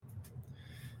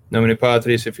Nomine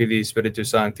Patris et Filii Spiritus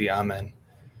Sancti. Amen.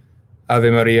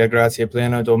 Ave Maria, gratia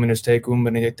plena, Dominus tecum,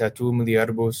 benedicta tu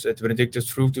mulieribus, et benedictus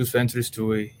fructus ventris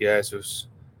tui, Iesus.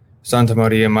 Santa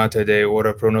Maria, Mater Dei,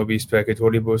 ora pro nobis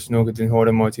peccatoribus, nunc et in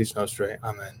hora mortis nostrae.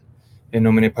 Amen. In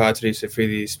nomine Patris et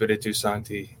Filii Spiritus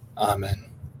Sancti. Amen.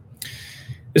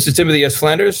 This is Timothy S.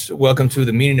 Flanders. Welcome to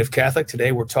the Meaning of Catholic.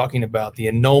 Today we're talking about the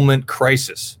annulment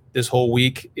crisis. This whole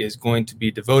week is going to be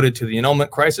devoted to the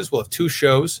annulment crisis. We'll have two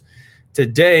shows.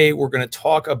 Today we're going to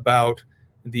talk about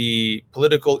the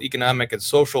political, economic, and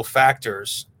social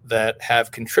factors that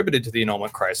have contributed to the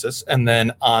annulment crisis. And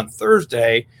then on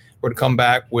Thursday, we're going to come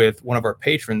back with one of our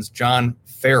patrons, John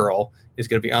Farrell, is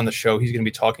going to be on the show. He's going to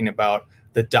be talking about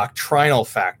the doctrinal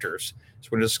factors. So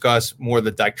we're going to discuss more of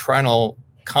the doctrinal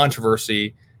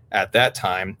controversy at that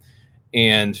time.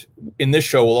 And in this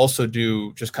show, we'll also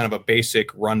do just kind of a basic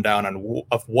rundown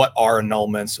of what are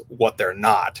annulments, what they're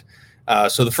not.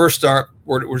 So the first start,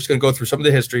 we're just going to go through some of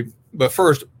the history. But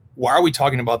first, why are we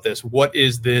talking about this? What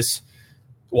is this?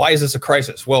 Why is this a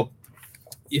crisis? Well,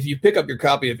 if you pick up your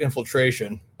copy of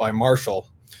Infiltration by Marshall,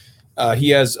 he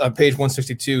has on page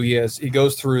 162, he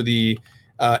goes through the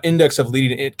Index of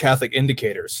Leading Catholic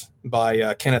Indicators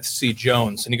by Kenneth C.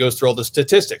 Jones, and he goes through all the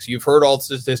statistics. You've heard all the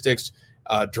statistics,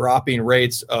 dropping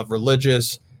rates of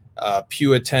religious,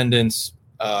 pew attendance,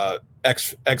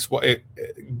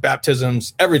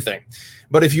 baptisms, everything.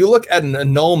 But if you look at an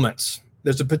annulments,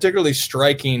 there's a particularly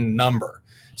striking number.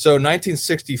 So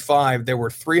 1965, there were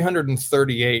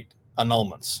 338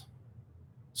 annulments.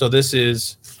 So this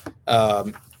is,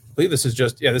 I believe this is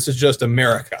just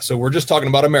America. So we're just talking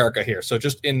about America here. So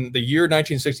just in the year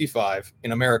 1965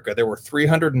 in America, there were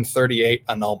 338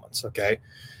 annulments. Okay.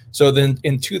 So then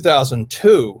in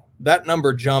 2002, that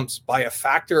number jumps by a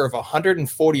factor of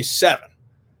 147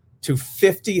 to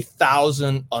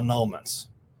 50,000 annulments.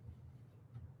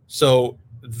 So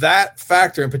that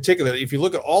factor in particular, if you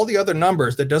look at all the other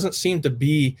numbers, there doesn't seem to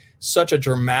be such a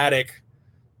dramatic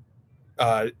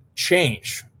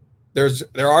change. There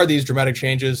are these dramatic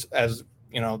changes, as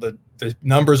you know, the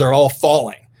numbers are all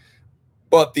falling,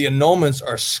 but the annulments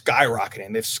are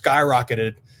skyrocketing. They've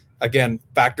skyrocketed again,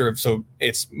 so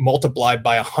it's multiplied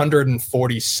by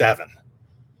 147.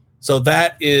 So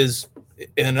that is,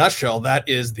 in a nutshell, that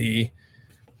is the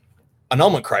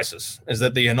annulment crisis, is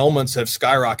that the annulments have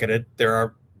skyrocketed. There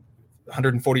are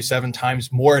 147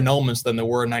 times more annulments than there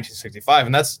were in 1965.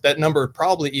 And that number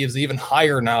probably is even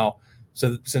higher now,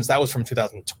 so since that was from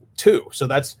 2002. So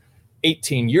that's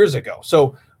 18 years ago.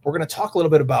 So we're going to talk a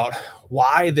little bit about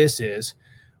why this is,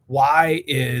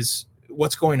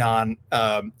 what's going on.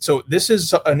 So this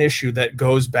is an issue that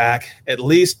goes back at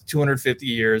least 250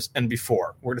 years and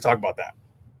before. We're going to talk about that.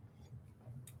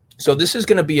 So this is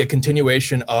going to be a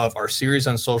continuation of our series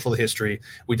on social history.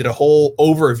 We did a whole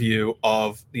overview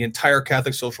of the entire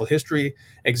Catholic social history,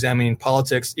 examining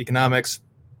politics, economics,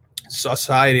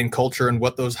 society, and culture, and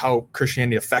how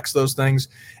Christianity affects those things.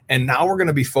 And now we're going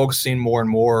to be focusing more and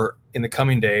more in the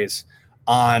coming days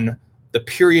on the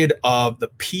period of the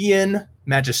Pian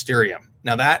Magisterium.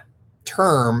 Now that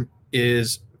term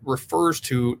refers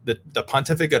to the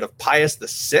pontificate of Pius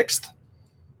VI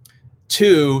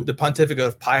to the pontificate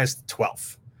of Pius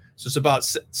XII. So it's about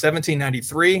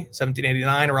 1793,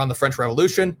 1789, around the French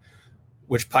Revolution,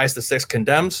 which Pius VI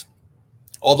condemns,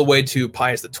 all the way to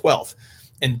Pius XII.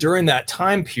 And during that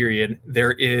time period,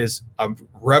 there is a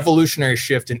revolutionary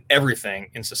shift in everything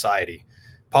in society: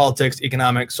 politics,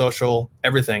 economic, social,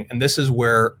 everything. And this is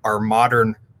where our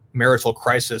modern marital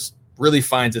crisis really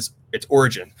finds its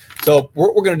origin. So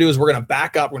what we're going to do is we're going to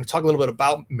back up. We're going to talk a little bit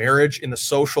about marriage in the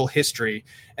social history,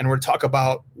 and we're going to talk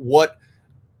about what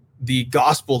the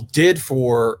gospel did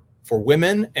for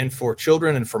women and for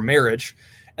children and for marriage.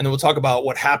 And then we'll talk about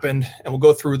what happened, and we'll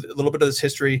go through a little bit of this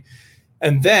history,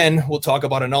 and then we'll talk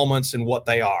about annulments and what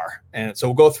they are. And so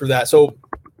we'll go through that. So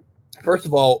first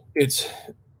of all, it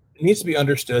needs to be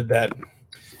understood that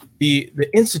the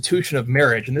institution of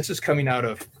marriage, and this is coming out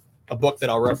of a book that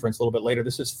I'll reference a little bit later.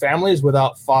 This is Families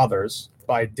Without Fathers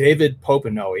by David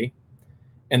Popenoe.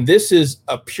 And this is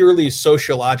a purely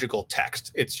sociological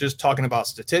text. It's just talking about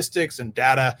statistics and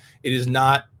data. It is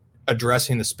not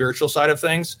addressing the spiritual side of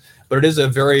things, but it is a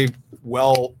very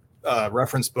well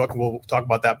referenced book. We'll talk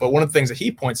about that. But one of the things that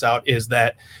he points out is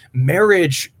that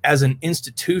marriage as an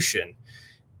institution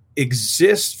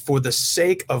exists for the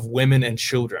sake of women and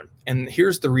children. And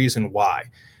here's the reason why.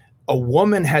 A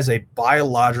woman has a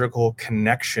biological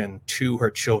connection to her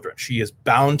children. She is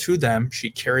bound to them. She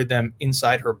carried them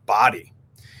inside her body.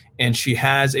 And she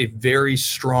has a very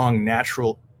strong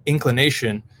natural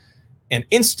inclination and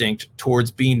instinct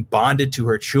towards being bonded to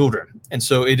her children. And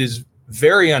so it is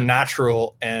very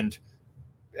unnatural, and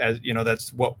as you know,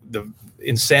 that's what the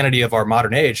insanity of our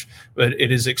modern age. But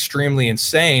it is extremely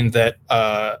insane that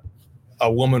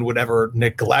a woman would ever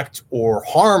neglect or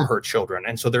harm her children.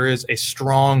 And so there is a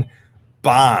strong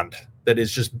bond that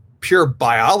is just pure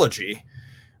biology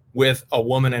with a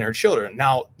woman and her children.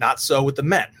 Now, not so with the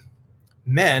men.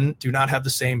 Men do not have the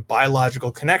same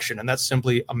biological connection, and that's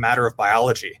simply a matter of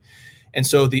biology. And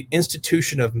so the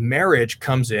institution of marriage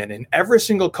comes in every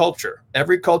single culture.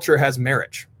 Every culture has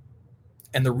marriage.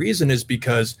 And the reason is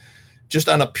because just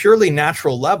on a purely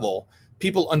natural level,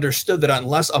 people understood that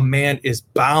unless a man is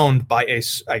bound by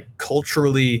a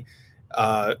culturally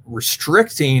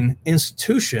restricting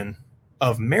institution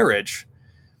of marriage,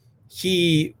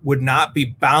 he would not be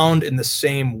bound in the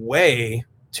same way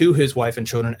to his wife and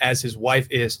children as his wife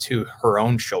is to her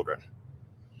own children.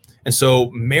 And so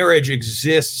marriage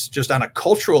exists just on a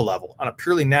cultural level, on a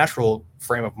purely natural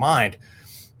frame of mind,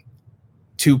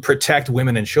 to protect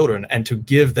women and children and to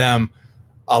give them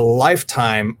a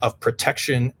lifetime of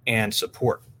protection and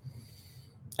support.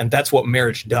 And that's what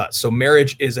marriage does. So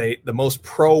marriage is the most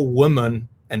pro-woman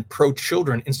and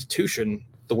pro-children institution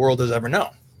the world has ever known,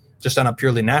 just on a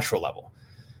purely natural level.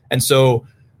 And so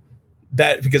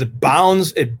that, because it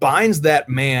binds that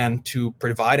man to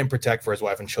provide and protect for his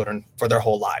wife and children for their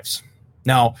whole lives.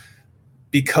 Now,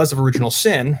 because of original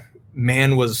sin,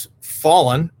 man was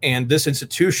fallen, and this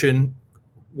institution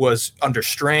was under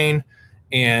strain,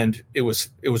 and it was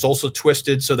also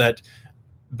twisted so that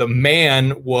the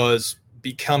man was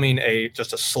becoming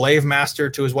just a slave master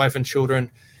to his wife and children,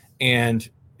 and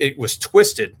it was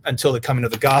twisted until the coming of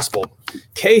the gospel.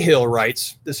 Cahill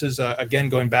writes, this is again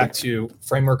going back to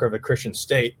Framework of a Christian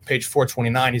State, page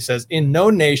 429. He says, "In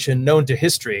no nation known to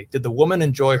history did the woman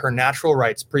enjoy her natural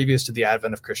rights previous to the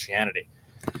advent of Christianity."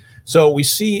 So we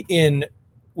see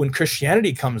when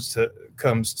Christianity comes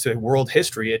to world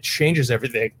history, it changes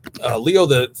everything. Leo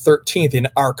the 13th in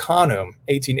Arcanum,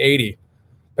 1880,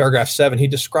 paragraph 7, he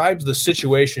describes the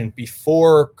situation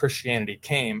before Christianity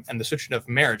came and the situation of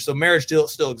marriage. So marriage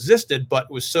still existed, but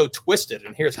it was so twisted.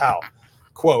 And here's how.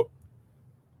 Quote,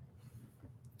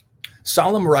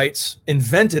 "Solemn rites,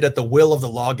 invented at the will of the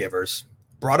lawgivers,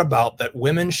 brought about that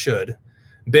women should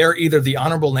bear either the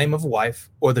honorable name of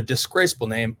wife or the disgraceful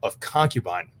name of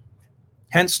concubine.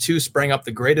 Hence, too, sprang up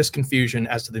the greatest confusion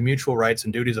as to the mutual rights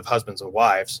and duties of husbands and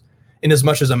wives,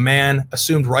 inasmuch as a man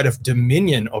assumed right of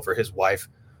dominion over his wife,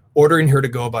 ordering her to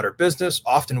go about her business,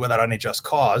 often without any just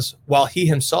cause, while he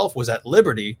himself was at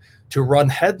liberty to run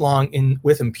headlong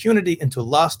with impunity into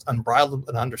lust, unbridled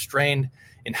and unrestrained,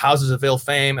 in houses of ill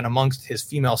fame and amongst his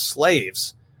female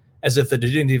slaves, as if the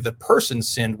dignity of the person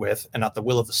sinned with, and not the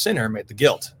will of the sinner, made the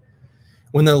guilt.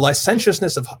 When the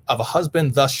licentiousness of a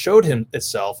husband thus showed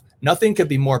itself, nothing could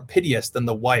be more piteous than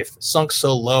the wife, sunk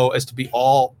so low as to be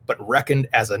all but reckoned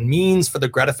as a means for the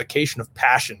gratification of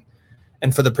passion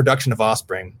and for the production of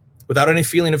offspring. Without any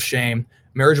feeling of shame,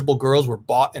 marriageable girls were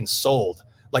bought and sold,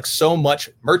 like so much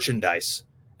merchandise,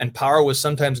 and power was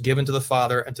sometimes given to the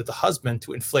father and to the husband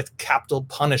to inflict capital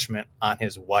punishment on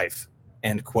his wife."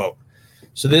 End quote.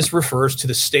 So this refers to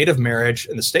the state of marriage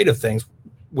and the state of things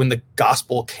when the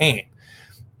gospel came.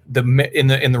 In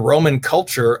the Roman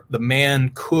culture, the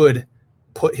man could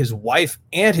put his wife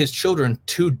and his children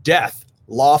to death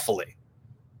lawfully.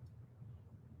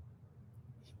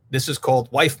 This is called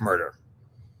wife murder.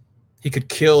 He could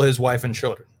kill his wife and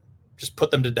children, just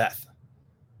put them to death.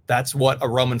 That's what a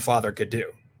Roman father could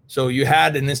do. So you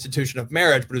had an institution of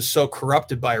marriage, but it was so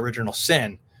corrupted by original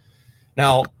sin.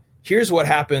 Now, here's what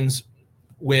happens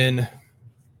when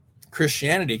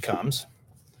Christianity comes.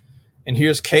 And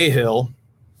here's Cahill,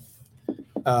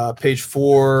 page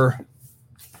 4.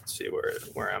 Let's see,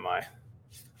 where am I?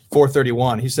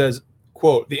 431. He says,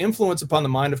 quote, "The influence upon the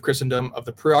mind of Christendom of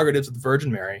the prerogatives of the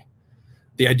Virgin Mary,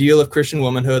 the ideal of Christian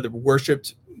womanhood, that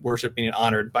worship being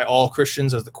honored by all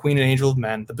Christians as the queen and angel of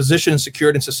men, the position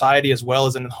secured in society as well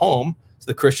as in the home to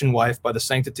the Christian wife by the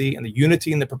sanctity and the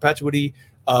unity and the perpetuity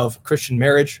of Christian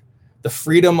marriage, the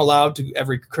freedom allowed to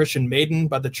every Christian maiden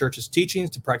by the church's teachings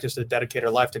to practice to dedicate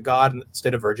her life to God in the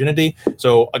state of virginity."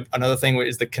 So another thing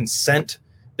is the consent.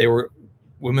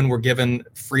 Women were given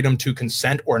freedom to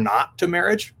consent or not to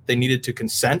marriage. They needed to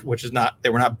consent, they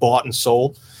were not bought and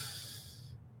sold.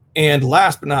 And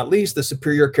last but not least, the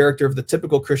superior character of the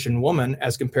typical Christian woman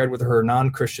as compared with her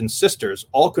non-Christian sisters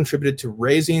all contributed to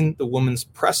raising the woman's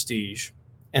prestige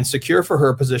and secure for her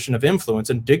a position of influence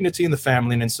and dignity in the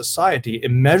family and in society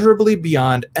immeasurably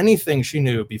beyond anything she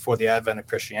knew before the advent of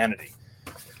Christianity.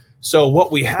 So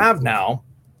what we have now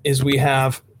is we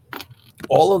have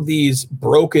all of these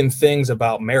broken things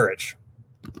about marriage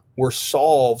were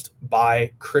solved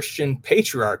by Christian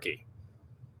patriarchy,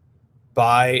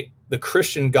 by the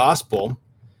Christian gospel.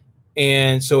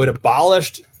 And so it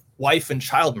abolished wife and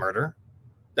child murder.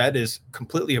 That is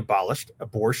completely abolished.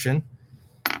 Abortion.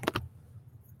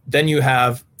 Then you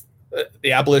have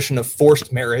the abolition of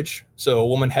forced marriage. So a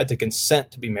woman had to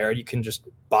consent to be married. You can just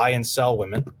buy and sell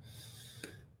women.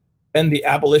 And the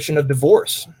abolition of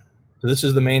divorce. So this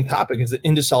is the main topic, is the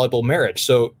indissoluble marriage.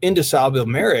 So indissoluble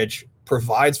marriage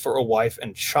provides for a wife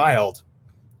and child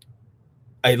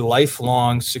a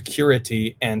lifelong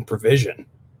security and provision.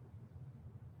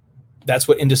 That's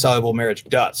what indissoluble marriage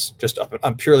does, just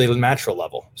on purely natural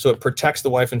level. So it protects the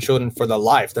wife and children for their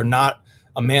life.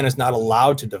 A man is not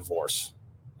allowed to divorce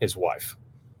his wife.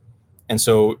 And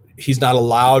so he's not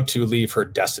allowed to leave her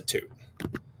destitute.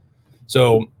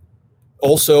 So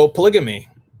also polygamy.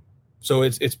 So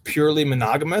it's purely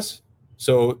monogamous.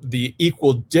 So the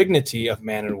equal dignity of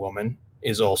man and woman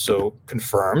is also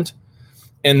confirmed.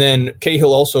 And then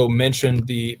Cahill also mentioned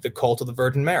the cult of the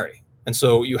Virgin Mary. And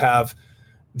so you have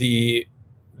the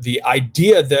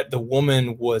idea that the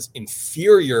woman was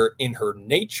inferior in her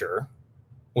nature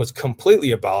was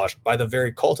completely abolished by the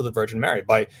very cult of the Virgin Mary,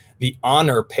 by the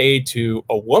honor paid to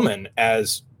a woman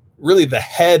as really the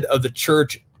head of the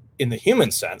church in the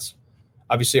human sense.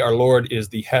 Obviously, our Lord is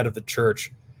the head of the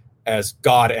church as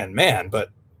God and man,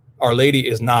 but Our Lady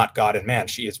is not God and man.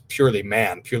 She is purely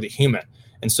man, purely human.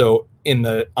 And so on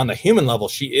the human level,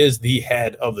 she is the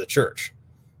head of the church,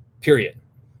 period.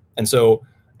 And so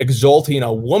exalting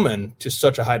a woman to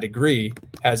such a high degree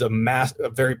has a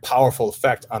very powerful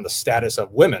effect on the status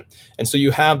of women. And so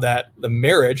you have that the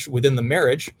marriage within the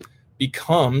marriage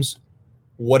becomes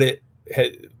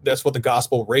that's what the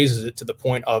gospel raises it to, the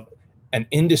point of an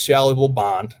indissoluble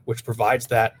bond, which provides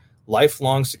that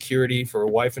lifelong security for a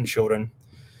wife and children.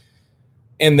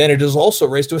 And then it is also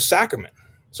raised to a sacrament.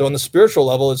 So on the spiritual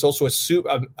level, it's also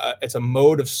it's a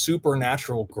mode of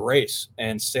supernatural grace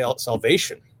and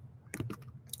salvation.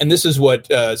 And this is what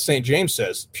St. James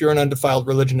says: pure and undefiled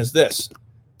religion is this,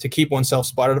 to keep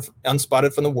oneself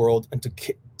unspotted from the world, and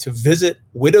to visit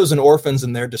widows and orphans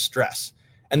in their distress.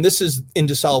 And this is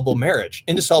indissoluble marriage.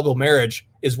 Indissoluble marriage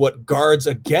is what guards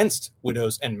against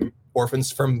widows and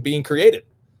orphans from being created,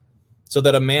 so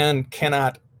that a man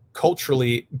cannot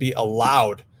culturally be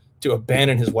allowed to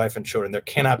abandon his wife and children. There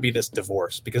cannot be this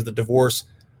divorce, because the divorce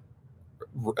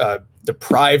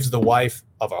deprives the wife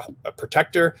of a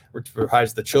protector, which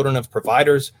deprives the children of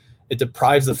providers. It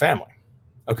deprives the family.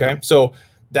 Okay, so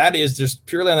that is just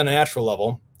purely on the natural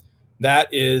level.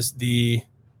 That is the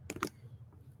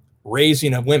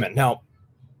raising of women. Now,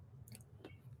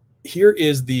 here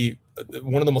is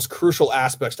one of the most crucial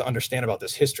aspects to understand about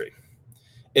this history,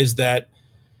 is that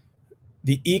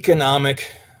the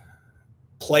economic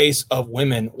place of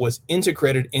women was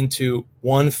integrated into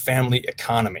one family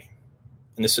economy.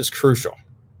 And this is crucial.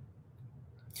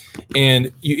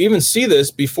 And you even see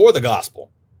this before the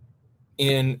gospel.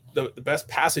 In the best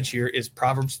passage here is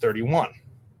Proverbs 31.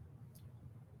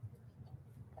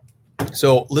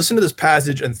 So listen to this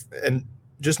passage and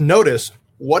just notice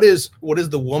what is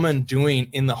the woman doing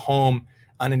in the home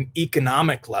on an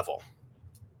economic level.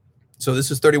 So this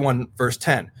is 31 verse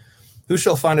 10. Who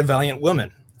shall find a valiant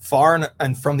woman? Far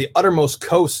and from the uttermost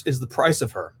coasts is the price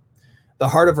of her. The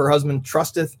heart of her husband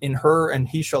trusteth in her, and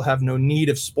he shall have no need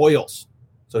of spoils.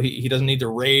 So he doesn't need to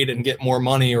raid and get more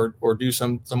money or do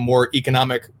some more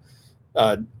economic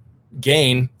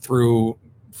gain through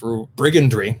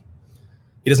brigandry.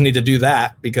 He doesn't need to do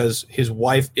that, because his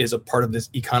wife is a part of this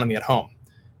economy at home.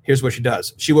 Here's what she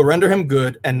does. She will render him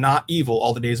good and not evil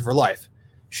all the days of her life.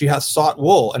 She hath sought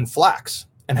wool and flax,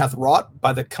 and hath wrought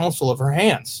by the counsel of her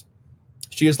hands.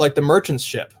 She is like the merchant's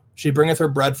ship. She bringeth her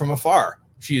bread from afar.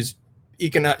 She's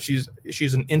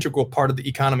an integral part of the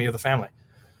economy of the family.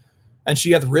 And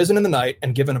she hath risen in the night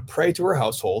and given a prey to her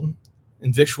household,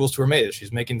 and victuals to her maids.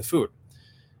 She's making the food.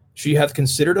 She hath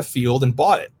considered a field and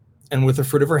bought it. And with the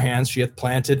fruit of her hands, she hath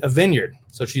planted a vineyard.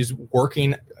 So she's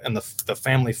working on the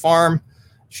family farm.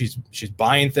 She's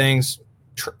buying things,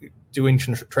 doing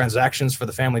transactions for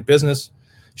the family business.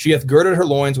 She hath girded her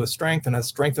loins with strength, and hath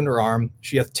strengthened her arm.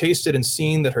 She hath tasted and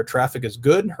seen that her traffic is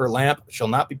good. Her lamp shall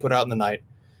not be put out in the night.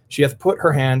 She hath put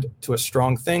her hand to a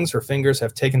strong things. Her fingers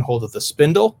have taken hold of the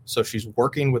spindle. So she's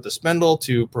working with the spindle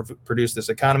to produce this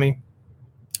economy.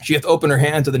 She hath opened her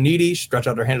hand to the needy, stretched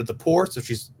out her hand to the poor. So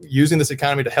she's using this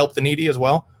economy to help the needy as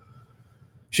well.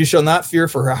 She shall not fear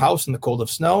for her house in the cold of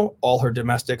snow. All her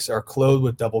domestics are clothed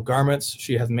with double garments.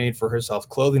 She hath made for herself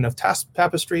clothing of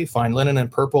tapestry. Fine linen and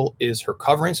purple is her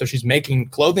covering. So she's making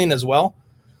clothing as well.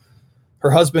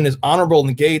 Her husband is honorable in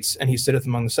the gates, and he sitteth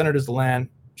among the senators of the land.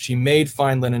 She made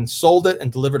fine linen, sold it,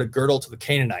 and delivered a girdle to the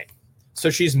Canaanite. So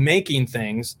she's making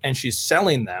things and she's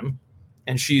selling them,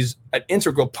 and she's an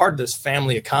integral part of this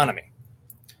family economy.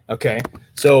 Okay,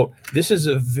 so this is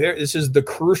the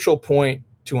crucial point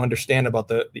to understand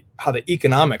about how the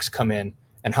economics come in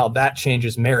and how that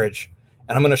changes marriage.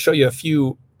 And I'm going to show you a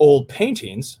few old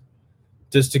paintings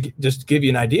just to give you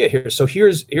an idea here. So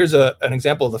here's an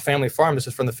example of the family farm. This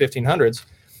is from the 1500s,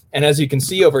 and as you can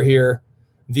see over here,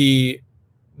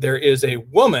 there is a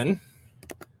woman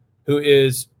who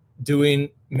is doing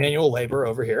manual labor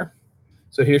over here.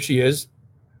 So here she is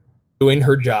doing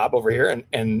her job over here,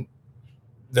 and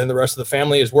then the rest of the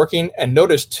family is working. And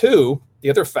notice too, the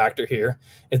other factor here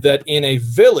is that in a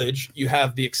village, you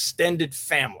have the extended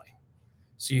family.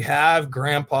 So you have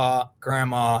grandpa,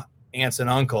 grandma, aunts and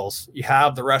uncles. You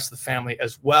have the rest of the family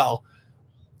as well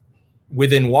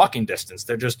within walking distance.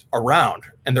 They're just around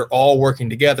and they're all working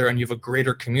together, and you have a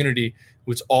greater community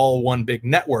which all one big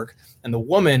network. And the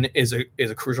woman is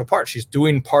a crucial part. She's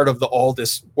doing part of all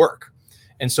this work.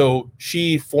 And so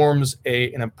she forms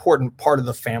an important part of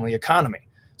the family economy.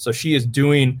 So she is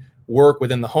doing work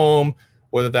within the home,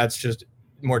 whether that's just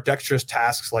more dexterous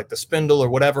tasks like the spindle or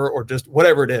whatever, or just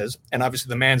whatever it is. And obviously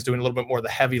the man's doing a little bit more of the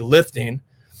heavy lifting.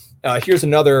 Here's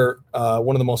another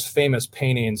one of the most famous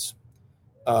paintings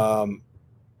to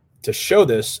show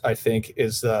this, I think,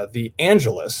 is the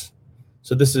Angelus.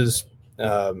 So this is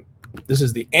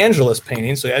the Angelus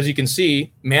painting. So as you can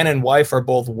see, man and wife are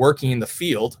both working in the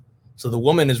field. So the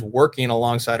woman is working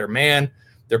alongside her man.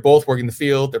 They're both working the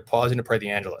field. They're pausing to pray the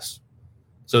Angelus.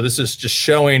 So this is just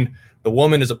showing the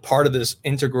woman is a part of this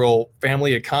integral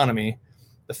family economy,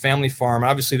 the family farm.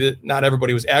 Obviously, not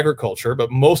everybody was agriculture,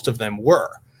 but most of them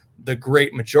were. The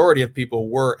great majority of people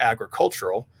were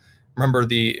agricultural. Remember,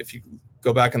 if you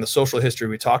go back in the social history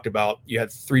we talked about, you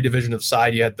had 3 divisions of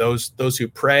society. You had those who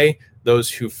pray, those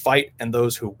who fight, and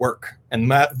those who work. And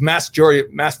mass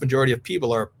majority of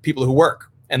people are people who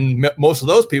work. And most of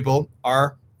those people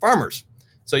are farmers.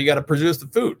 So you got to produce the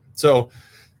food. So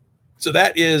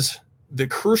that is the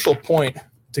crucial point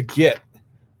to get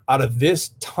out of this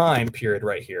time period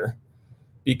right here,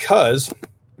 because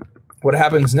what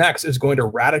happens next is going to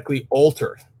radically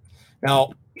alter.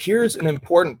 Now, here's an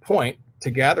important point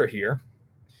to gather here,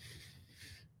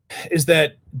 is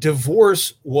that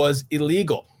divorce was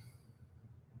illegal.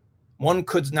 One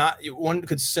could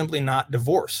simply not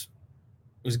divorce.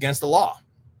 It was against the law.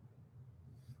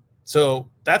 So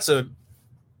that's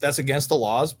against the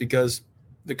laws, because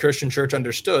the Christian church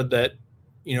understood that,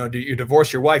 you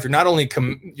divorce your wife, you're not only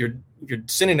you're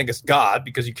sinning against God,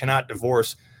 because you cannot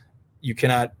divorce, you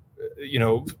cannot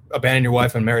abandon your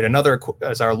wife and marry another,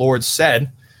 as our Lord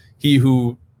said, he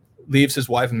who leaves his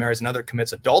wife and marries another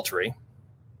commits adultery.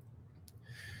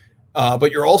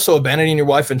 But you're also abandoning your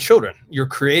wife and children. You're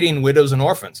creating widows and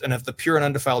orphans. And if the pure and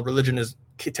undefiled religion is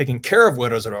taking care of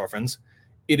widows and orphans,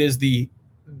 it is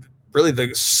really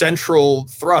the central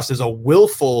thrust is a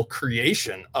willful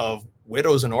creation of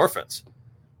widows and orphans.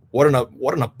 What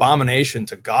an abomination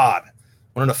to God.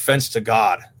 What an offense to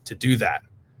God to do that.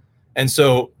 And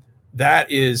so that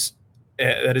is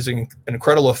an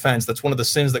incredible offense. That's one of the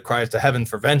sins that cries to heaven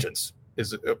for vengeance,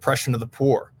 is oppression of the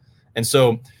poor. And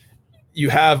so you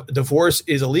have divorce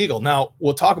is illegal. Now,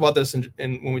 we'll talk about this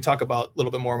when we talk about a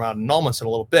little bit more about annulments in a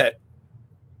little bit.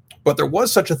 But there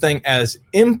was such a thing as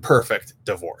imperfect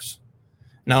divorce.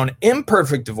 Now, an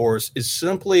imperfect divorce is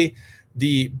simply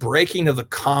the breaking of the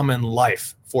common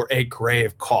life for a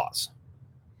grave cause.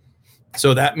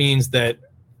 So that means that,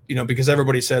 because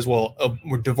everybody says, well,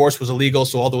 divorce was illegal,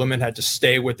 so all the women had to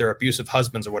stay with their abusive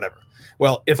husbands or whatever.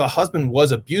 Well, if a husband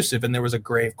was abusive and there was a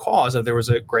grave cause, if there was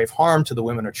a grave harm to the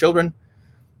women or children,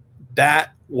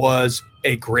 that was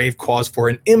a grave cause for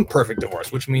an imperfect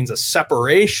divorce, which means a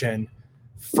separation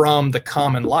from the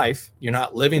common life. You're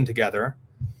not living together,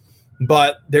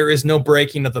 but there is no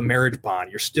breaking of the marriage bond.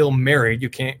 You're still married. You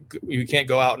can't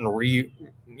go out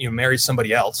and marry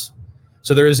somebody else.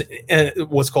 So there is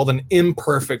what's called an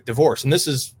imperfect divorce, and this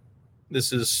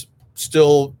is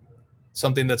still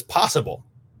something that's possible,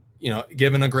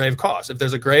 given a grave cause. If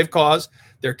there's a grave cause,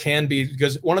 there can be,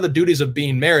 because one of the duties of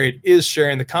being married is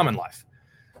sharing the common life,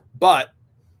 but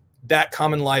that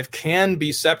common life can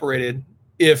be separated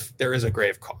if there is a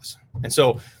grave cause. And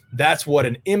so that's what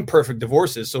an imperfect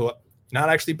divorce is. So not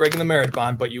actually breaking the marriage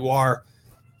bond, but you are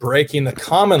breaking the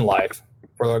common life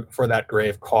for that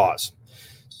grave cause.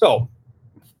 So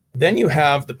then you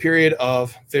have the period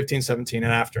of 1517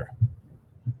 and after.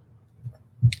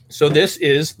 So this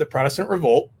is the Protestant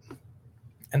Revolt.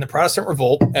 And the Protestant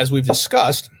Revolt, as we've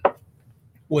discussed,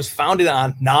 was founded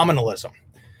on nominalism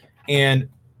and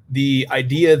the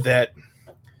idea that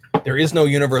There is no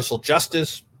universal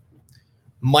justice.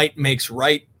 Might makes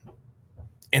right.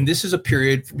 And this is a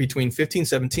period between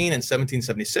 1517 and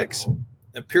 1776,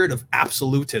 a period of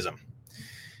absolutism.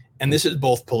 And this is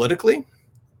both politically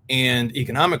and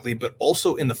economically, but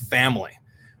also in the family.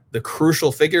 The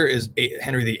crucial figure is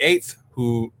Henry VIII,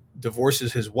 who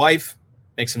divorces his wife,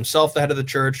 makes himself the head of the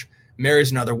church,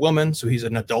 marries another woman, so he's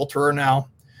an adulterer now.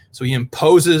 So he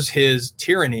imposes his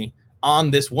tyranny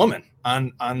on this woman,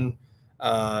 on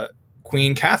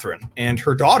Queen Catherine and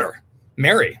her daughter,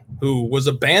 Mary, who was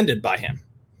abandoned by him.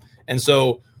 And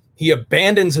so he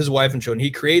abandons his wife and children.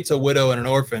 He creates a widow and an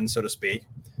orphan, so to speak.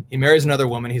 He marries another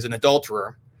woman. He's an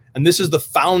adulterer. And this is the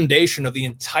foundation of the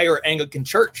entire Anglican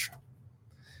Church.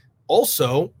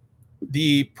 Also,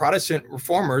 the Protestant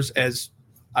reformers, as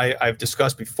I've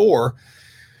discussed before,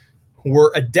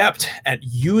 were adept at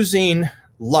using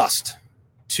lust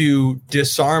to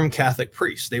disarm Catholic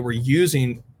priests. They were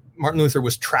using, Martin Luther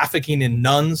was trafficking in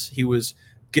nuns. He was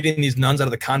getting these nuns out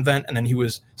of the convent, and then he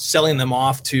was selling them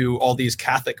off to all these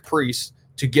Catholic priests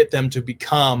to get them to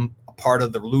become a part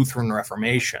of the Lutheran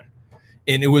Reformation.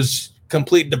 And it was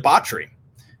complete debauchery.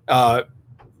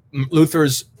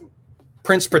 Luther's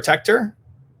Prince Protector,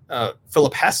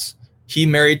 Philip Hess, he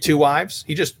married 2 wives.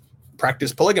 He just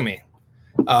practiced polygamy.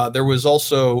 There was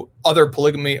also other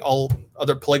polygamy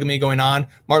going on.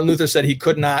 Martin Luther said he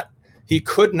could not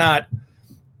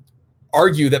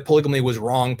argue that polygamy was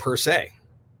wrong per se,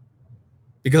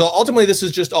 because ultimately this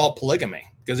is just all polygamy.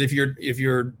 Because if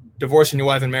you're divorcing your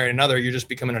wife and marrying another, you're just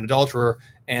becoming an adulterer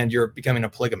and you're becoming a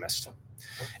polygamist.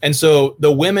 And so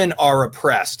the women are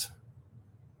oppressed,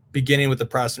 beginning with the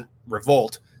Protestant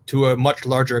revolt, to a much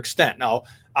larger extent. Now,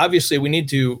 obviously, we need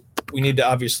to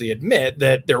obviously admit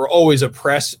that there were always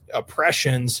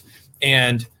oppressions,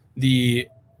 and there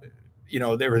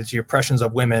was the oppressions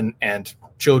of women and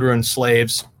children,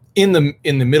 slaves in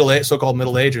the so-called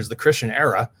Middle Ages, the Christian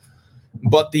era.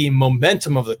 But the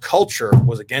momentum of the culture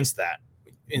was against that,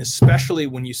 and especially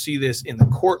when you see this in the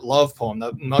court love poem.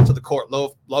 Much of the court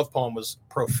love poem was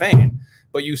profane,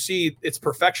 but you see its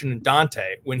perfection in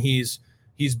Dante when he's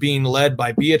being led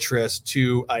by Beatrice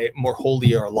to a more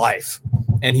holier life,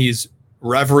 and he's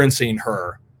reverencing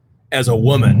her as a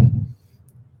woman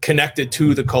connected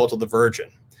to the cult of the Virgin.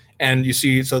 And you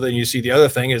see the other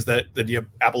thing is that the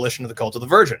abolition of the cult of the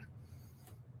Virgin.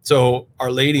 So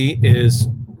Our Lady is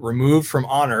removed from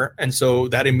honor, and so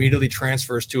that immediately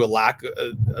transfers to a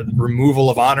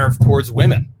removal of honor towards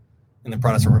women in the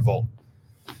Protestant revolt.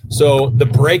 So the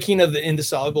breaking of the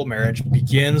indissoluble marriage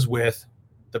begins with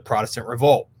the Protestant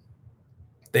revolt.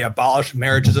 They abolished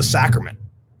marriage as a sacrament,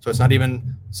 so it's not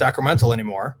even sacramental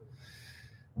anymore.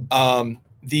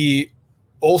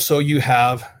 Also you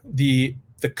have the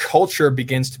culture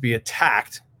begins to be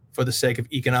attacked for the sake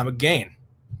of economic gain,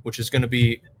 which is going to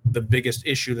be the biggest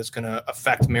issue that's going to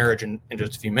affect marriage in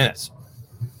just a few minutes.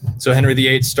 So Henry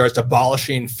VIII starts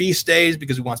abolishing feast days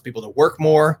because he wants people to work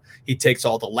more. He takes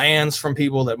all the lands from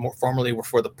people that formerly were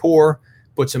for the poor,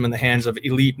 puts them in the hands of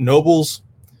elite nobles.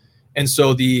 And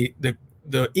so the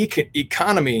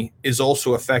economy is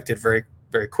also affected very,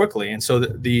 very quickly. And so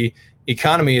the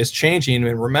economy is changing.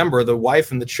 And remember, the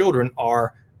wife and the children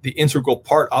are the integral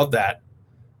part of that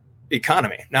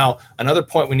economy. Now, another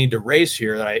point we need to raise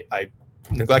here that I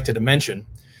neglected to mention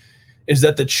is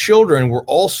that the children were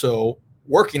also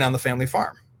working on the family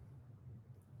farm.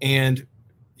 And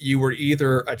you were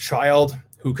either a child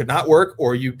who could not work,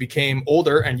 or you became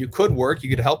older and you could work, you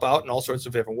could help out in all sorts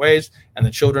of different ways. And the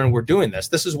children were doing this.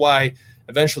 This is why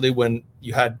eventually when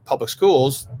you had public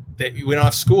schools, we don't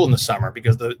have school in the summer,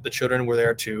 because the children were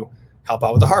there to help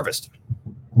out with the harvest.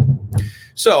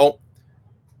 So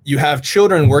you have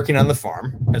children working on the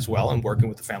farm as well and working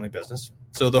with the family business.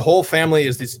 So the whole family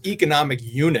is this economic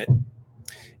unit.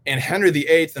 And Henry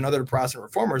VIII and other Protestant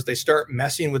reformers, they start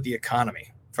messing with the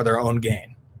economy for their own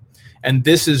gain. And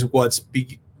this is what's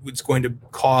going to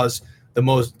cause the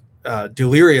most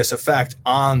delirious effect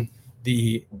on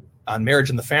marriage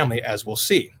and the family, as we'll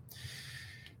see.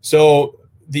 So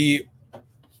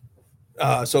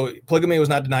so polygamy was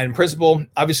not denied in principle.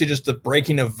 Obviously, just the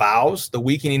breaking of vows, the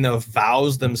weakening of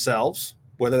vows themselves,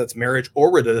 whether that's marriage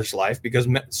or religious life, because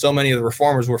so many of the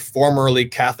reformers were formerly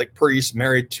Catholic priests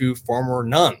married to former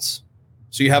nuns.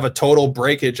 So you have a total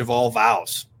breakage of all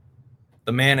vows,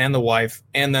 the man and the wife,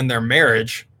 and then their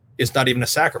marriage is not even a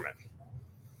sacrament.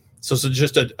 So it's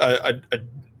just a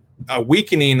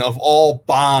weakening of all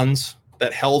bonds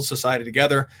that held society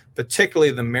together,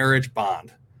 particularly the marriage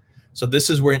bond. So this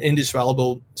is where an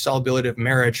indissolubility of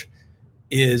marriage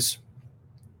is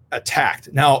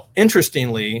attacked. Now,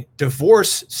 interestingly,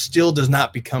 divorce still does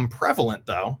not become prevalent,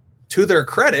 though, to their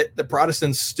credit, the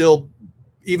Protestants still,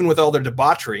 even with all their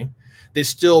debauchery, they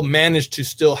still managed to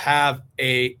still have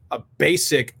a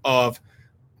basic of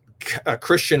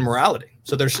Christian morality.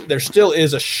 So there still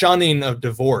is a shunning of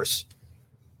divorce.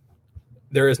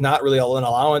 There is not really an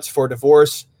allowance for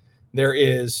divorce. There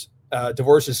is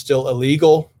divorce is still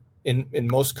illegal in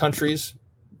most countries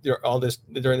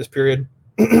during this period.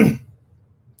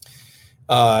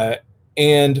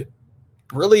 And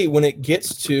really, when it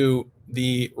gets to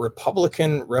the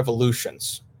Republican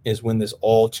revolutions, is when this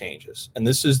all changes. And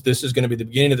this is going to be the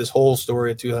beginning of this whole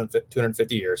story of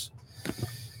 250 years.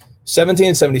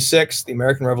 1776, the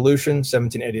American Revolution.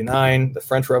 1789, the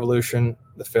French Revolution,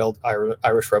 the failed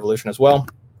Irish Revolution as well.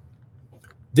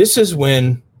 This is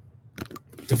when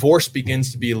divorce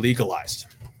begins to be legalized.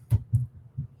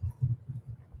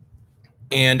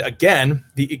 And again,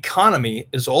 the economy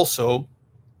is also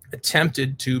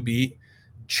attempted to be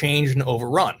changed and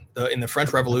overrun. In the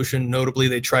French Revolution, notably,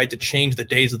 they tried to change the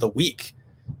days of the week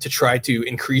to try to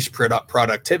increase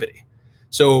productivity.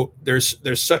 So there's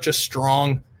such a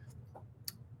strong,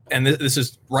 and this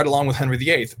is right along with Henry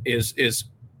VIII, is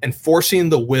enforcing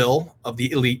the will of the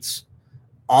elites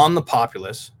on the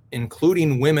populace,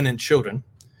 including women and children,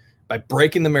 by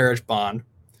breaking the marriage bond,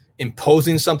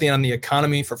 imposing something on the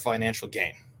economy for financial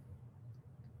gain.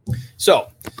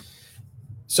 So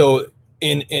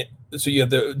you have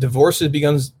the divorce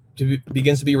begins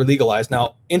to be legalized.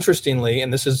 Now, interestingly,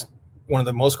 and this is one of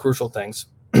the most crucial things,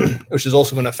 which is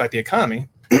also going to affect the economy,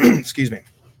 excuse me,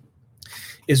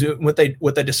 is what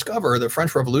they discover, the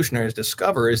French revolutionaries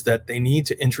discover, is that they need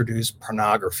to introduce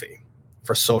pornography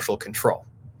for social control.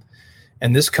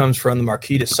 And this comes from the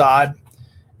Marquis de Sade.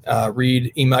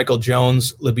 Read E. Michael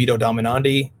Jones' Libido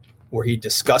Dominandi, where he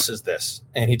discusses this.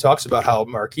 And he talks about how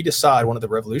Marquis de Sade, one of the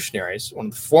revolutionaries, one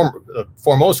of the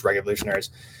foremost revolutionaries,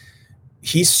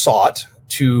 he sought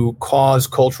to cause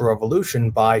cultural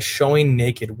revolution by showing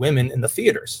naked women in the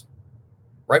theaters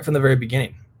right from the very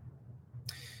beginning.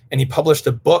 And he published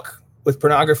a book with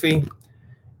pornography.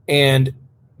 And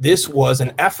this was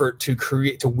an effort to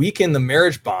weaken the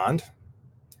marriage bond,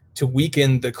 to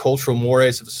weaken the cultural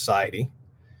mores of society,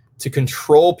 to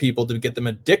control people, to get them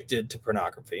addicted to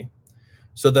pornography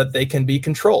so that they can be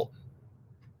controlled.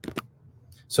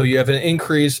 So you have an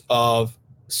increase of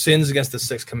sins against the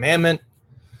sixth commandment.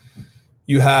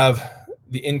 You have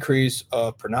the increase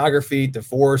of pornography,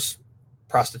 divorce,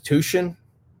 prostitution.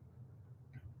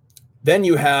 Then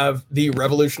you have the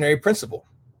revolutionary principle.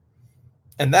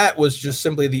 And that was just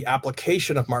simply the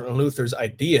application of Martin Luther's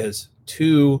ideas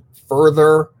to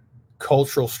further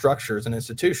cultural structures and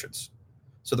institutions.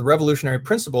 So the revolutionary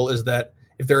principle is that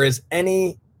if there is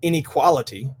any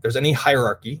inequality, there's any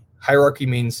hierarchy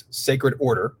means sacred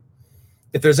order.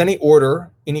 If there's any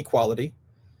order, inequality,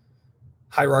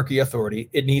 hierarchy, authority,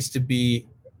 it needs to be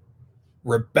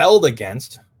rebelled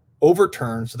against,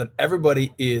 overturned, so that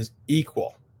everybody is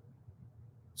equal.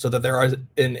 So that there are,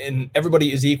 and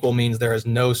everybody is equal means there is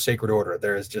no sacred order.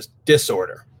 There is just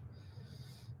disorder.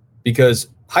 Because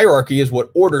hierarchy is what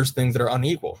orders things that are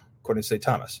unequal, according to St.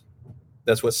 Thomas.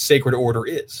 That's what sacred order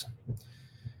is.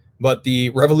 But the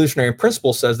revolutionary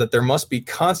principle says that there must be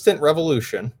constant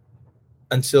revolution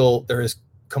until there is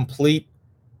complete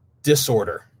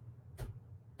disorder,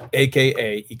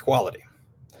 aka equality.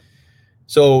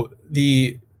 So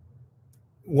the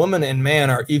woman and man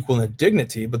are equal in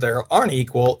dignity, but they aren't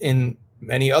equal in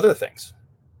many other things.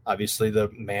 Obviously, the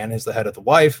man is the head of the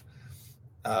wife.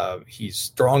 He's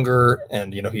stronger,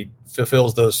 and he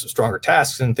fulfills those stronger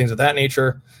tasks and things of that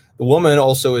nature. The woman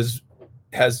also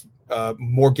has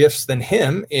more gifts than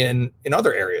him in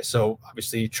other areas. So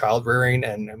obviously, child rearing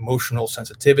and emotional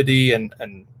sensitivity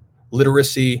and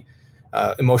literacy,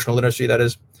 emotional literacy, that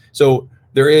is. So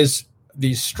there is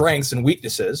these strengths and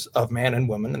weaknesses of man and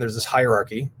woman, and there's this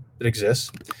hierarchy that exists.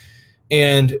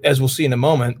 And as we'll see in a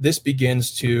moment, this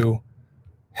begins to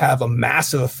have a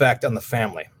massive effect on the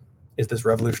family, is this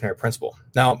revolutionary principle.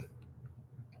 Now,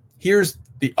 here's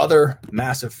the other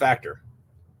massive factor,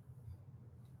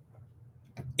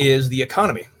 is the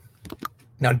economy.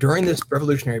 Now, during this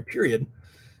revolutionary period,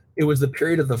 it was the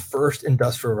period of the first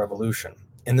industrial revolution.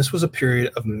 And this was a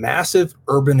period of massive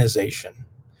urbanization.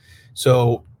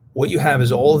 So what you have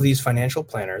is all of these financial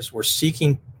planners were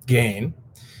seeking gain,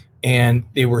 and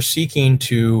they were seeking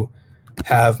to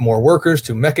have more workers,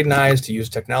 to mechanize, to use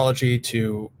technology,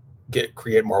 to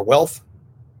create more wealth.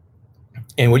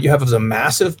 And what you have is a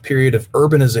massive period of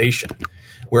urbanization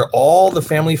where all the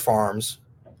family farms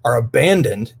are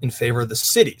abandoned in favor of the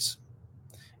cities.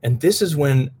 And this is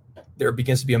when there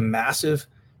begins to be a massive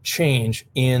change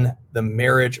in the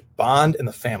marriage bond and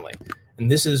the family.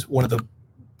 And this is one of the,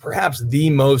 perhaps the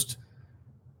most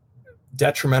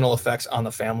detrimental effects on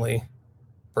the family,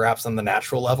 perhaps on the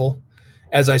natural level.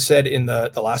 As I said in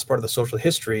the last part of the social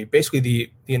history, basically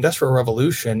the Industrial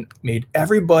Revolution made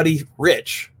everybody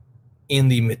rich in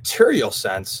the material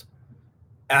sense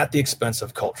at the expense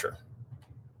of culture.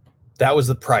 That was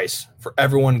the price for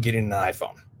everyone getting an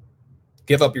iPhone.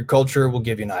 Give up your culture, we'll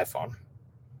give you an iPhone.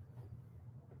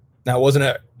 Now,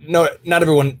 not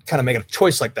everyone kind of making a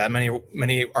choice like that.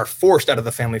 Many are forced out of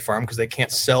the family farm because they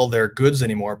can't sell their goods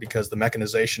anymore because the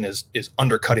mechanization is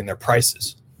undercutting their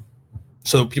prices.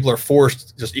 So people are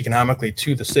forced just economically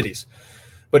to the cities.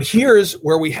 But here's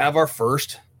where we have our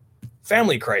first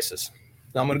family crisis.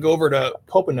 Now I'm going to go over to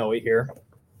Popenoe here.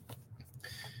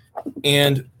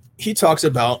 And he talks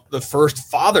about the first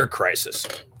father crisis.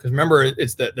 Because remember,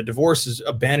 it's that the divorce is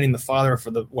abandoning the father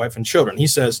for the wife and children. He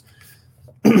says,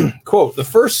 quote, the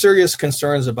first serious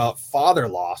concerns about father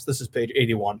loss, this is page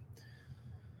 81,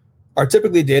 are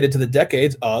typically dated to the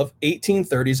decades of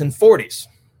 1830s and 40s.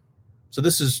 So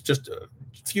this is just a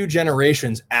few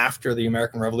generations after the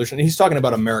American Revolution. He's talking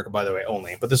about America, by the way,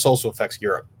 only, but this also affects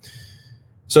Europe.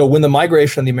 So when the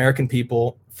migration of the American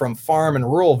people from farm and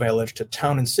rural village to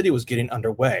town and city was getting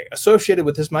underway, associated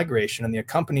with this migration and the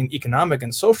accompanying economic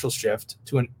and social shift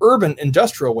to an urban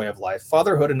industrial way of life,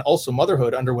 fatherhood and also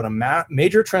motherhood underwent a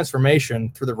major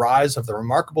transformation through the rise of the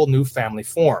remarkable new family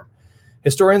form.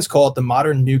 Historians call it the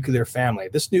modern nuclear family.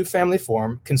 This new family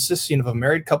form, consisting of a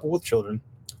married couple with children,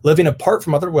 living apart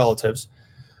from other relatives,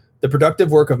 the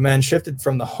productive work of men shifted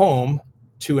from the home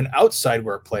to an outside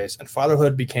workplace, and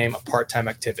fatherhood became a part-time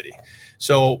activity.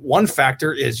 So one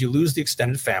factor is you lose the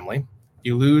extended family,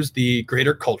 you lose the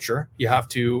greater culture. You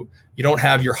don't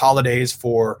have your holidays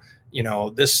for,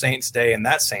 this saint's day and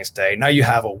that saint's day. Now you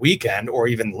have a weekend, or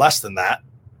even less than that.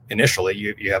 Initially,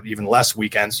 you have even less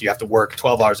weekends. You have to work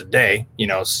 12 hours a day,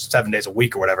 7 days a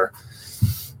week or whatever.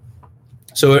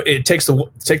 So it takes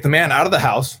the man out of the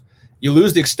house. You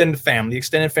lose the extended family. The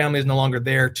extended family is no longer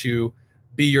there to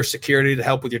be your security, to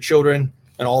help with your children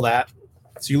and all that.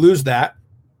 So you lose that.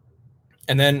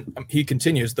 And then he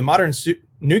continues, the modern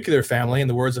nuclear family, in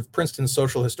the words of Princeton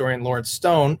social historian Lawrence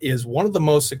Stone, is one of the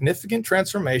most significant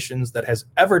transformations that has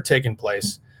ever taken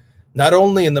place, not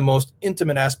only in the most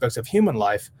intimate aspects of human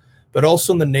life, but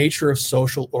also in the nature of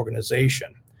social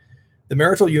organization. The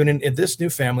marital union in this new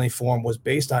family form was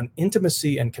based on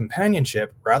intimacy and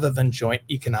companionship rather than joint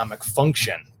economic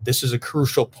function. This is a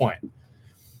crucial point.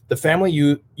 The family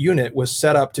unit was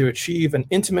set up to achieve an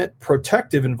intimate,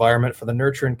 protective environment for the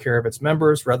nurture and care of its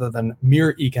members rather than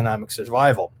mere economic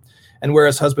survival. And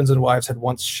whereas husbands and wives had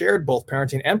once shared both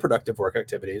parenting and productive work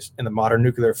activities, in the modern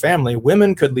nuclear family,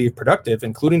 women could leave productive,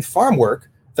 including farm work,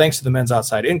 thanks to the men's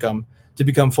outside income, to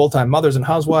become full-time mothers and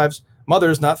housewives.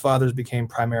 Mothers, not fathers, became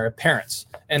primary parents,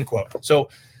 end quote. So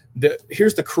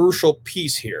here's the crucial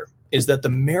piece here, is that the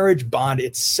marriage bond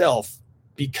itself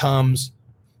becomes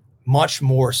much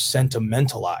more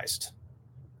sentimentalized.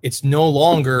 It's no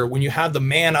longer, when you have the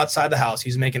man outside the house,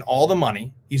 he's making all the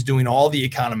money, he's doing all the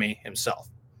economy himself.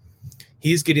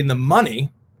 He's getting the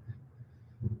money,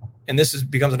 and this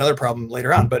becomes another problem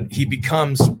later on, but he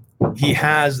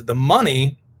has the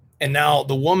money, and now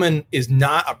the woman is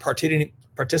not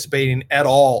participating at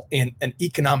all in an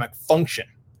economic function.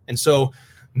 And so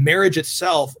marriage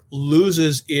itself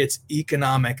loses its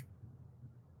economic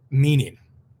meaning.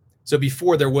 So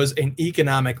before, there was an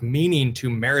economic meaning to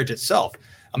marriage itself.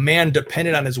 A man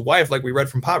depended on his wife, like we read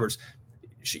from Proverbs.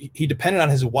 He depended on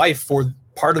his wife for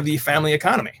part of the family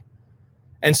economy.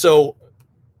 And so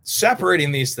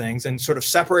separating these things and sort of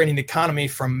separating the economy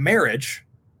from marriage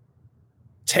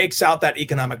takes out that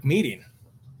economic meaning.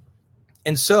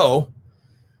 And so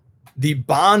the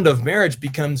bond of marriage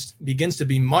begins to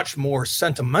be much more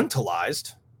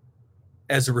sentimentalized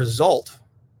as a result.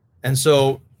 And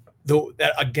so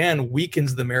that again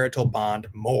weakens the marital bond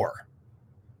more.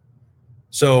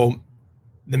 So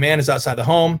the man is outside the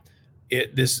home.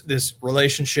 This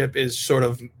relationship is sort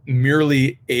of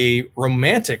merely a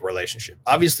romantic relationship.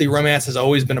 Obviously, romance has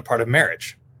always been a part of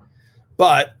marriage.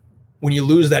 But when you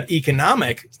lose that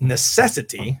economic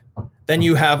necessity, then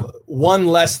you have one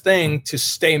less thing to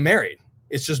stay married.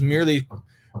 It's just merely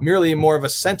more of a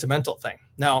sentimental thing.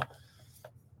 Now,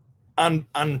 on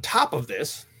top of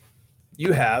this,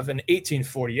 you have in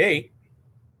 1848,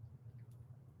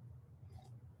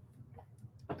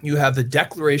 you have the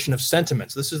Declaration of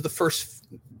Sentiments. This is the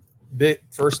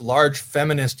first large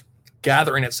feminist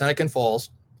gathering at Seneca Falls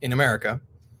in America.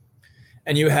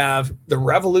 And you have the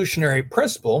revolutionary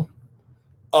principle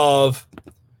of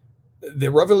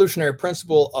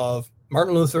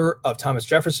Martin Luther, of Thomas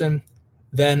Jefferson,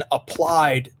 then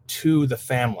applied to the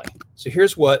family. So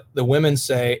here's what the women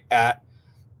say at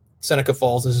Seneca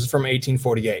Falls. This is from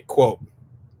 1848. Quote,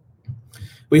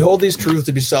 "We hold these truths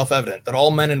to be self-evident, that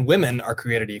all men and women are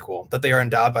created equal, that they are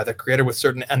endowed by the Creator with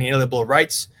certain unalienable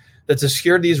rights, that to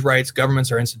secure these rights,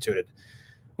 governments are instituted.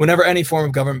 Whenever any form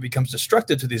of government becomes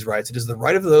destructive to these rights, it is the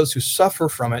right of those who suffer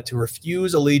from it to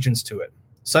refuse allegiance to it.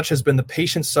 Such has been the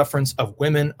patient sufferance of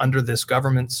women under this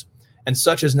government, and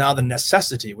such is now the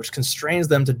necessity which constrains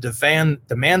them to demand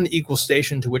the equal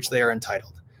station to which they are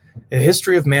entitled. The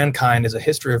history of mankind is a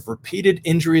history of repeated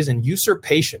injuries and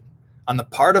usurpation on the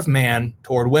part of man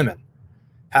toward women,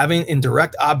 having in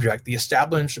direct object the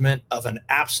establishment of an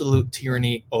absolute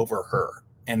tyranny over her."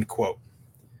 End quote.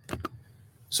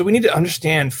 So we need to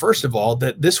understand, first of all,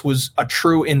 that this was a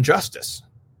true injustice.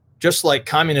 Just like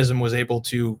communism was able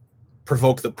to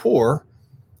provoke the poor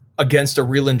against a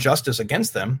real injustice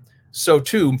against them, so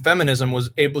too feminism was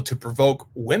able to provoke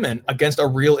women against a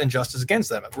real injustice against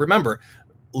them. Remember,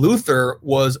 Luther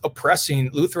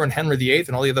and Henry VIII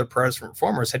and all the other Protestant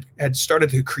reformers had started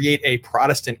to create a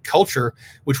Protestant culture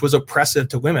which was oppressive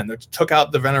to women. That took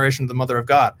out the veneration of the Mother of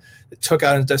God. It took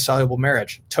out indissoluble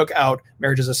marriage, took out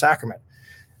marriage as a sacrament.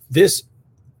 This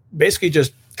basically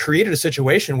just created a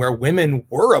situation where women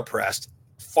were oppressed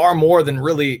far more than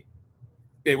really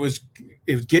it was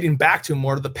getting back to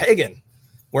more to the pagan,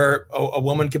 where a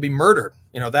woman could be murdered.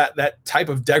 That type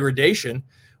of degradation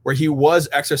where he was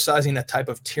exercising a type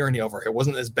of tyranny over her. It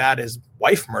wasn't as bad as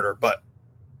wife murder, but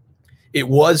it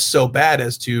was so bad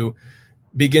as to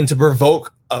begin to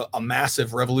provoke a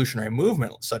massive revolutionary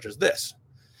movement such as this.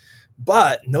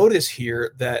 But notice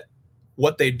here that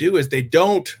what they do is they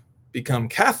don't become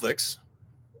Catholics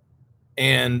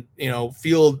and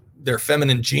feel their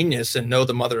feminine genius and know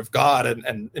the Mother of God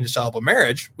and indissoluble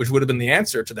marriage, which would have been the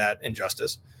answer to that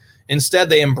injustice. Instead,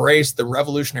 they embrace the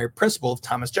revolutionary principle of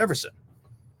Thomas Jefferson,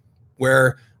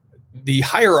 where the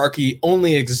hierarchy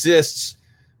only exists,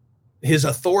 his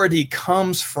authority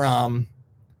comes from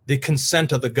the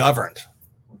consent of the governed.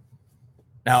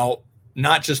 Now,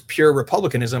 not just pure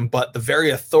republicanism, but the very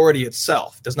authority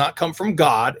itself does not come from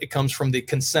God. It comes from the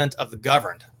consent of the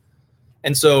governed.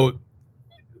 And so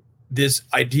this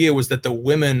idea was that the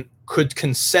women could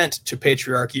consent to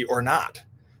patriarchy or not.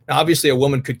 Now, obviously, a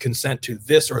woman could consent to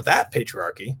this or that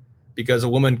patriarchy because a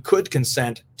woman could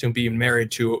consent to being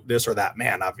married to this or that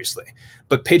man, obviously.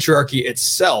 But patriarchy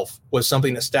itself was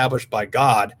something established by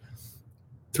God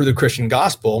through the Christian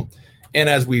gospel. And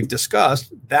as we've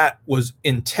discussed, that was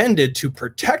intended to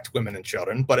protect women and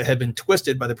children, but it had been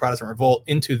twisted by the Protestant revolt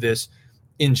into this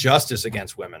injustice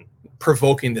against women,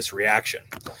 provoking this reaction.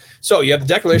 So you have the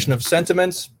Declaration of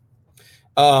Sentiments.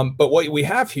 But what we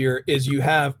have here is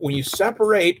when you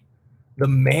separate the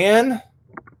man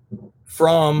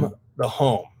from the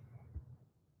home,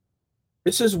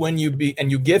 this is when you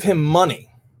give him money.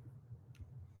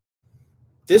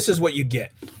 This is what you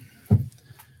get.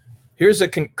 Here's a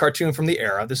cartoon from the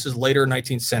era. This is later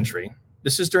 19th century.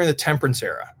 This is during the Temperance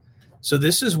era. So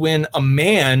this is when a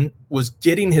man was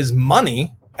getting his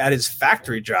money at his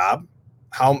factory job,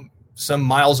 some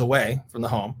miles away from the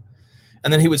home.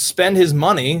 And then he would spend his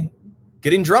money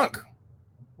getting drunk,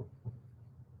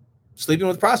 sleeping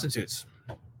with prostitutes.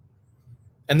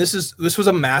 And this was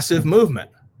a massive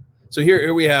movement. So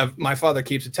here we have, my father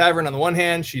keeps a tavern on the one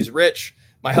hand, she's rich.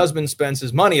 My husband spends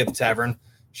his money at the tavern,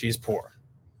 she's poor.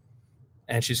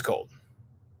 And she's cold.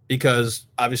 Because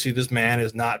obviously this man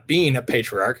is not being a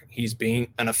patriarch, he's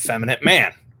being an effeminate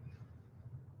man.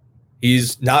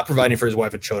 He's not providing for his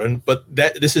wife and children, but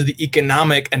this is the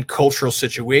economic and cultural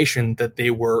situation that they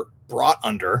were brought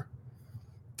under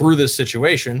through this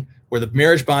situation where the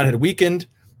marriage bond had weakened.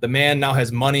 The man now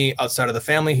has money outside of the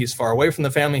family. He's far away from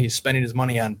the family. He's spending his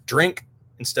money on drink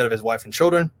instead of his wife and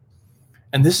children.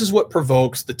 And this is what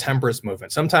provokes the temperance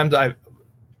movement. Sometimes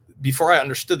before I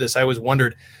understood this, I always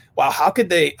wondered, wow, how could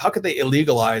they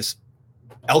illegalize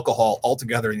alcohol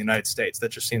altogether in the United States? That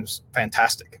just seems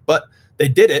fantastic. But they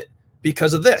did it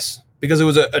because of this, because it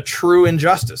was a true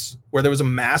injustice where there was a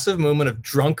massive movement of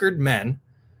drunkard men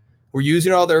who were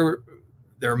using all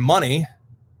their money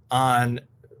on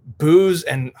booze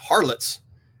and harlots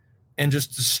and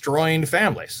just destroying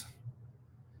families.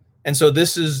 And so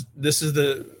this is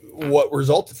what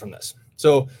resulted from this.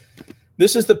 So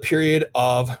this is the period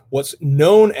of what's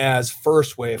known as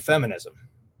first wave feminism.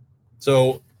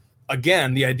 So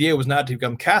again, the idea was not to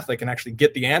become Catholic and actually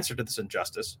get the answer to this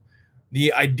injustice.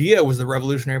 The idea was the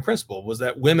revolutionary principle was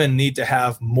that women need to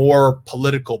have more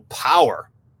political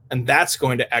power, and that's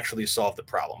going to actually solve the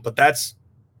problem. But that's,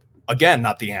 again,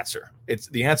 not the answer.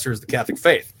 The answer is the Catholic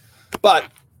faith. But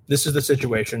this is the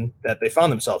situation that they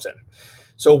found themselves in.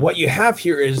 So what you have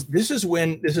here is this is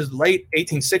late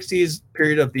 1860s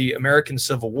period of the American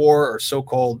Civil War, or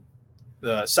so-called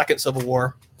the Second Civil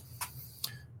War,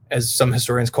 as some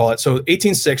historians call it. So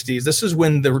 1860s, this is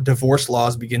when the divorce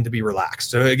laws begin to be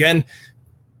relaxed. So again,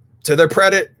 to their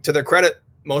credit,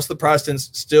 most of the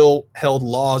Protestants still held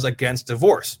laws against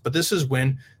divorce, but this is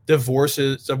when divorce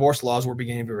laws were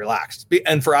beginning to be relaxed,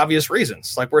 and for obvious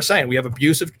reasons. Like we're saying, we have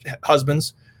abusive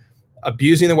husbands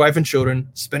abusing their wife and children,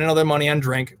 spending all their money on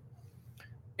drink,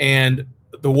 and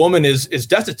the woman is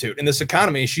destitute in this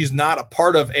economy. She's not a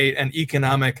part of an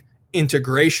economic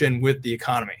integration with the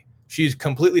economy. She's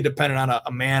completely dependent on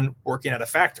a man working at a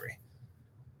factory.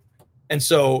 And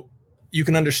so you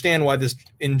can understand why this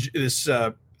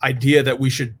idea that we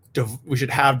should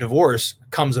have divorce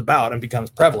comes about and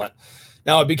becomes prevalent.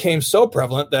 Now, it became so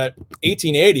prevalent that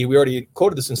 1880, we already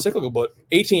quoted this encyclical, but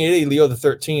 1880, Leo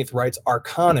XIII writes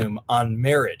Arcanum on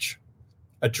marriage,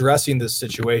 addressing this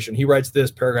situation. He writes this,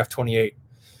 paragraph 28.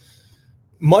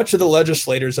 Much of the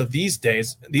legislators of these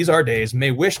our days,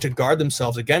 may wish to guard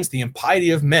themselves against the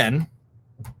impiety of men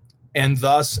and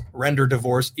thus render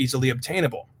divorce easily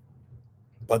obtainable.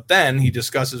 But then he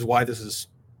discusses why this is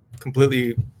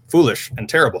completely foolish and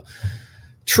terrible.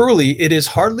 Truly, it is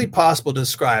hardly possible to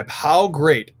describe how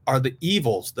great are the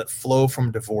evils that flow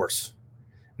from divorce.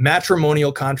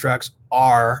 Matrimonial contracts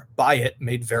are, by it,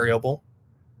 made variable.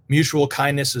 Mutual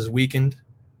kindness is weakened.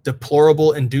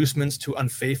 Deplorable inducements to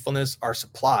unfaithfulness are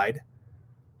supplied.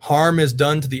 Harm is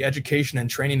done to the education and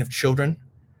training of children.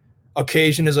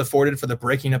 Occasion is afforded for the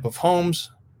breaking up of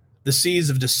homes. The seeds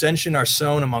of dissension are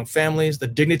sown among families. The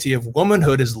dignity of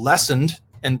womanhood is lessened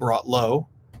and brought low.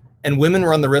 And women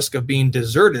run the risk of being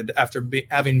deserted after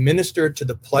having ministered to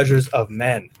the pleasures of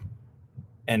men,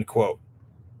 end quote.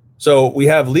 So we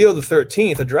have Leo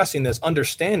XIII addressing this,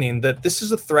 understanding that this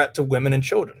is a threat to women and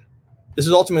children. This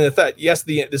is ultimately a threat. Yes,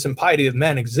 this impiety of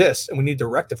men exists, and we need to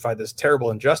rectify this terrible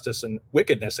injustice and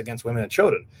wickedness against women and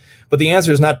children. But the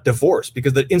answer is not divorce,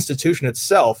 because the institution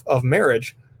itself of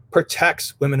marriage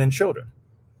protects women and children.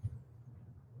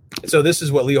 So this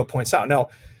is what Leo points out. Now,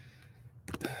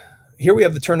 here we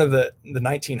have the turn of the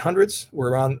 1900s.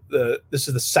 This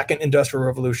is the second industrial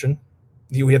revolution.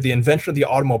 We have the invention of the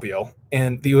automobile,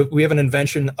 and we have an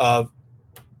invention of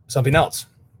something else.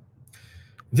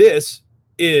 This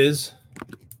is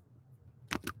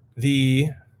the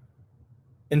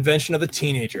invention of the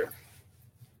teenager.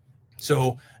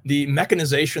 So the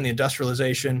mechanization, the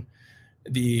industrialization,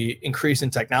 the increase in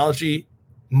technology,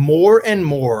 more and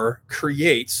more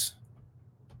creates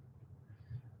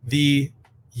the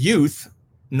youth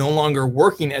no longer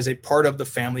working as a part of the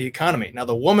family economy. Now,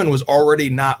 the woman was already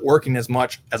not working as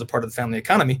much as a part of the family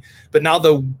economy, but now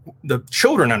the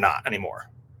children are not anymore.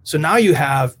 So now you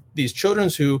have these children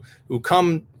who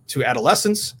come to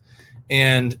adolescence,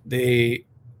 and they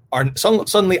are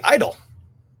suddenly idle.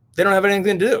 They don't have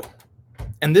anything to do.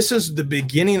 And this is the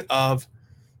beginning of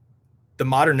the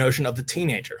modern notion of the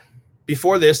teenager.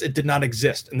 Before this, it did not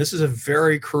exist. And this is a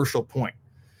very crucial point.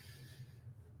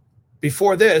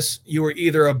 Before this, you were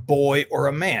either a boy or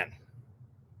a man.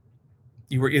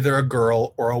 You were either a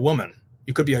girl or a woman.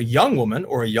 You could be a young woman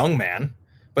or a young man,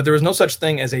 but there was no such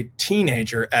thing as a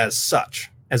teenager as such,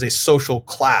 as a social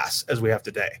class as we have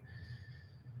today.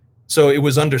 So it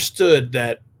was understood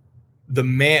that the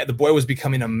boy was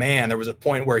becoming a man. There was a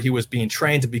point where he was being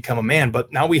trained to become a man,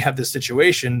 but now we have this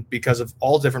situation because of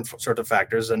all different sorts of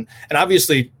factors. And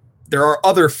obviously there are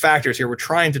other factors here. We're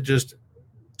trying to just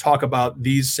talk about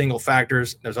these single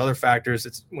factors. There's other factors.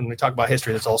 It's when we talk about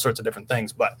history, there's all sorts of different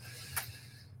things, but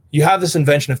you have this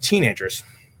invention of teenagers.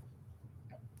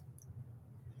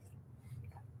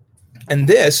 And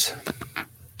this,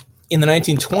 in the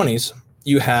 1920s,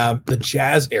 you have the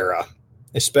jazz era,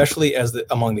 especially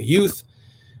among the youth,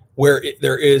 where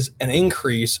there is an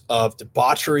increase of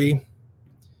debauchery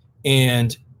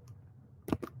and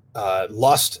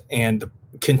lust and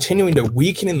continuing to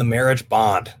weakening the marriage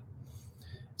bond.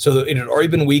 So it had already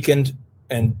been weakened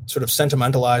and sort of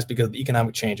sentimentalized because of the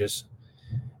economic changes,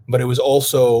 but it was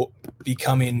also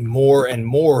becoming more and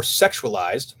more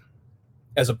sexualized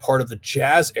as a part of the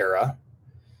jazz era.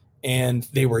 And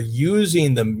they were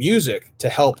using the music to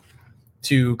help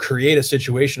to create a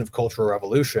situation of cultural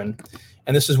revolution.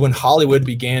 And this is when Hollywood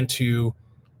began to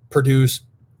produce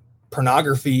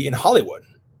pornography in Hollywood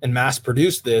and mass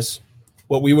produce this,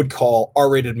 what we would call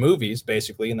R-rated movies,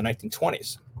 basically in the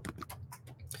 1920s.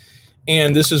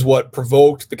 And this is what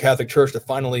provoked the Catholic Church to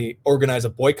finally organize a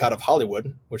boycott of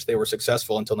Hollywood, which they were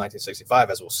successful until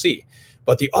 1965, as we'll see.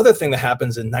 But the other thing that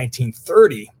happens in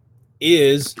 1930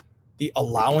 is the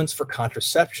allowance for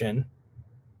contraception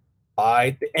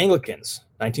by the Anglicans,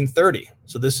 1930.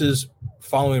 So this is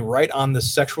following right on the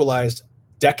sexualized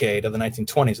decade of the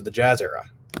 1920s of the Jazz era.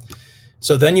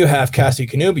 So then you have Cassie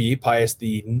Canubi, Pius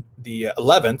the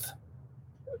 11th.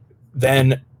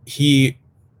 Then he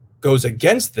goes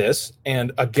against this,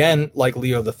 and again, like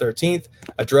Leo the 13th,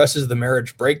 addresses the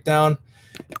marriage breakdown.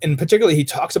 And particularly, he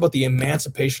talks about the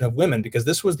emancipation of women, because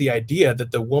this was the idea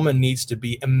that the woman needs to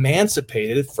be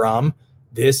emancipated from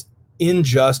this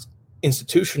unjust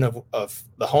institution of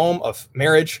the home, of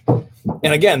marriage.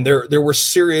 And again, there were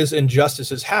serious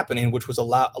injustices happening, which was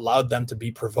allowed them to be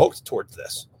provoked towards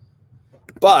this.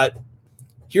 But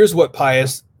here's what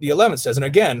Pius the 11th says, and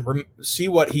again, see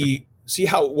what he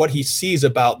sees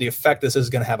about the effect this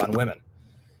is going to have on women.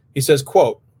 He says,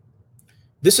 quote,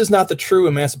 "This is not the true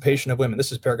emancipation of women."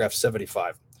 This is paragraph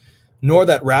 75. "Nor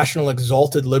that rational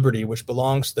exalted liberty which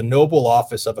belongs to the noble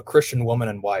office of a Christian woman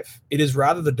and wife. It is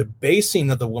rather the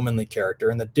debasing of the womanly character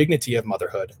and the dignity of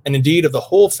motherhood, and indeed of the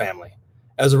whole family,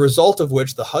 as a result of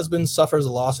which the husband suffers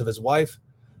the loss of his wife,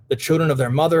 the children of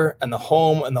their mother, and the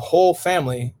home and the whole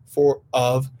family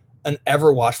of an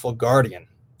ever watchful guardian.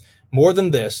 More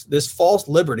than this false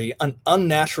liberty, an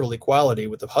unnatural equality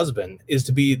with the husband, is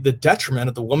to be the detriment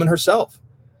of the woman herself.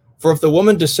 For if the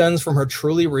woman descends from her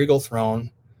truly regal throne,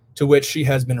 to which she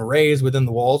has been raised within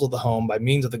the walls of the home by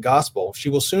means of the gospel, she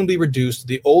will soon be reduced to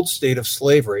the old state of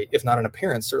slavery, if not in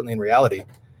appearance, certainly in reality,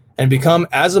 and become,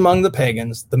 as among the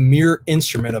pagans, the mere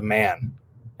instrument of man."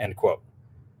 End quote.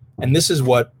 And this is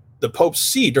what the popes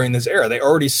see during this era. They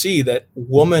already see that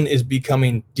woman is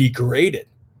becoming degraded.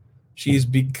 She's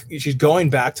going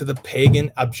back to the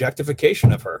pagan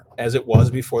objectification of her as it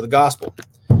was before the gospel.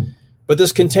 But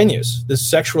this continues, this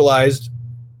sexualized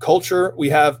culture. We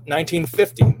have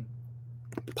 1950,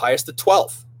 Pius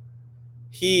XII.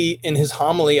 He, in his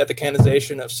homily at the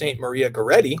canonization of St. Maria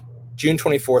Goretti, June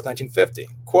 24th, 1950,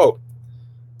 quote,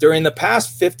 "During the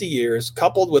past 50 years,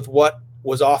 coupled with what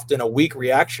was often a weak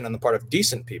reaction on the part of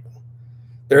decent people,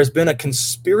 there has been a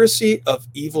conspiracy of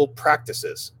evil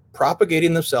practices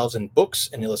propagating themselves in books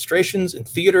and illustrations, in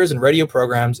theaters and radio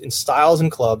programs, in styles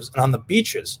and clubs, and on the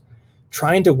beaches,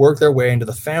 trying to work their way into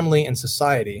the family and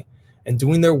society, and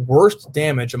doing their worst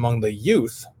damage among the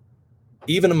youth,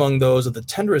 even among those of the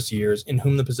tenderest years, in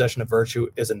whom the possession of virtue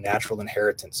is a natural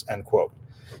inheritance." End quote.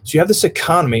 So you have this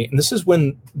economy, and this is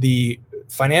when the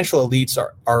financial elites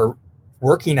are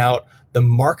working out the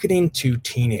marketing to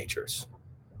teenagers.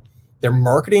 They're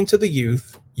marketing to the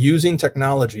youth using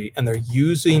technology, and they're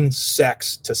using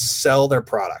sex to sell their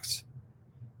products.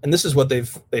 And this is what they've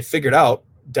figured out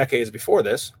decades before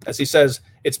this. As he says,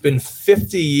 it's been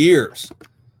 50 years.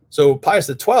 So Pius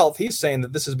XII, he's saying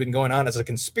that this has been going on as a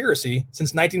conspiracy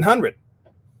since 1900.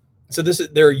 So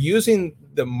they're using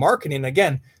the marketing.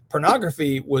 Again,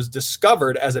 pornography was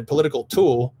discovered as a political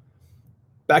tool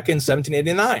back in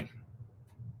 1789.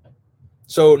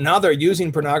 So now they're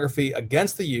using pornography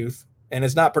against the youth, and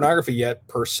it's not pornography yet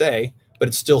per se, but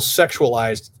it's still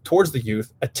sexualized towards the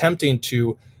youth, attempting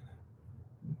to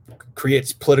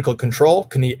create political control,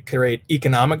 create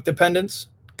economic dependence,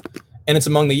 and it's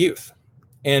among the youth.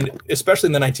 And especially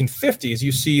in the 1950s,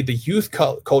 you see the youth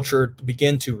culture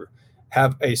begin to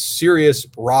have a serious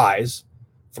rise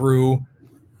through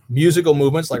musical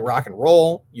movements like rock and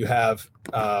roll. You have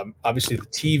obviously the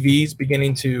TVs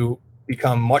beginning to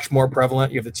become much more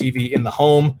prevalent. You have the TV in the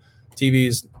home.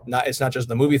 It's not just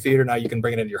the movie theater. Now you can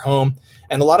bring it into your home.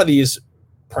 And a lot of these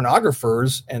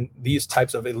pornographers and these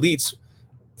types of elites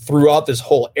throughout this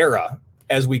whole era,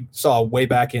 as we saw way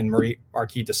back in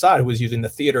Marquis de Sade, who was using the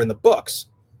theater and the books,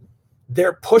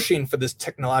 they're pushing for this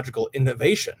technological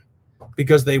innovation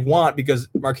because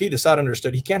Marquis de Sade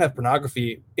understood he can't have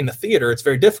pornography in the theater. It's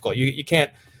very difficult. You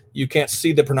can't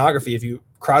see the pornography. If you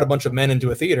crowd a bunch of men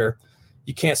into a theater,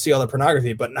 you can't see all the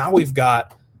pornography. But now we've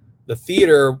got the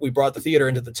theater. We brought the theater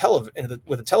with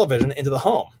the television into the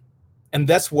home, and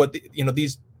that's what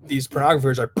these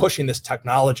pornographers are pushing this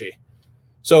technology.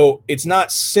 So it's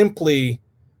not simply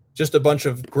just a bunch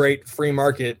of great free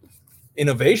market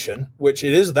innovation, which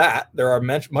it is that there are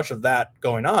much of that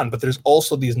going on, but there's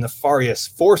also these nefarious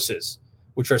forces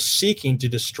which are seeking to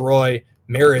destroy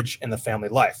marriage and the family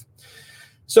life.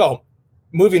 So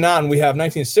moving on, we have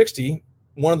 1960,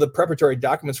 one of the preparatory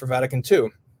documents for Vatican II.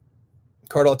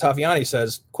 Cardinal Taviani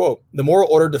says, quote, "The moral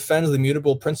order defends the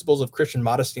immutable principles of Christian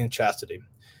modesty and chastity.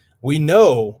 We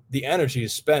know the energy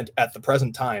is spent at the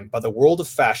present time by the world of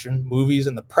fashion, movies,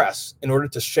 and the press in order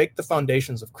to shake the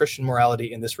foundations of Christian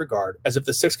morality in this regard, as if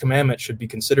the sixth commandment should be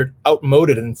considered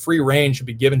outmoded and free rein should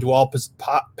be given to all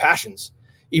passions,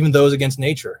 even those against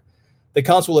nature. The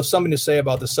council will have something to say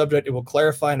about the subject. It will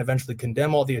clarify and eventually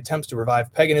condemn all the attempts to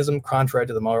revive paganism contrary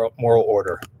to the moral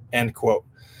order, end quote.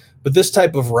 But this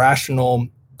type of rational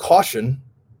caution,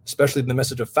 especially the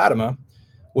message of Fatima,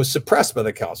 was suppressed by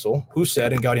the council, who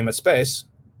said in Gaudium et Spes,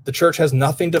 the church has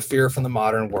nothing to fear from the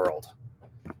modern world.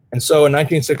 And so in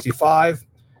 1965,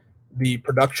 the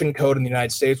production code in the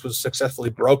United States was successfully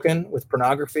broken with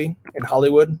pornography in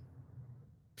Hollywood.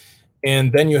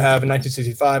 And then you have in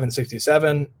 1965 and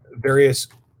 67, various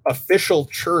official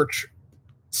church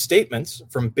statements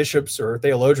from bishops or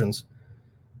theologians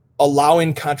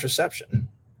allowing contraception.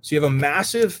 So you have a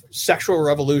massive sexual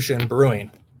revolution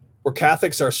brewing where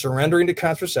Catholics are surrendering to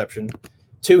contraception.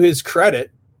 To his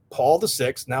credit, Paul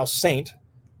VI, now saint,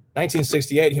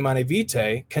 1968, Humanae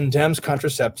Vitae, condemns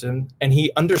contraception, and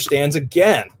he understands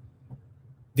again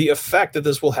the effect that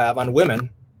this will have on women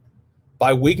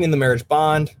by weakening the marriage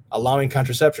bond, allowing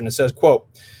contraception. It says, quote,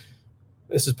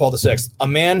 this is Paul VI,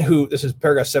 this is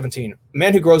paragraph 17, a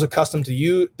man who grows accustomed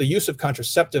to the use of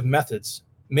contraceptive methods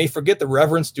may forget the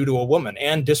reverence due to a woman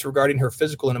and, disregarding her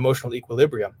physical and emotional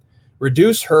equilibrium,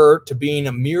 reduce her to being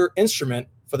a mere instrument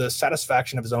for the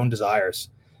satisfaction of his own desires,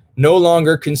 no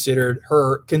longer considering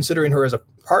her as a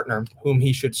partner whom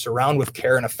he should surround with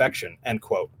care and affection, end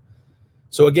quote.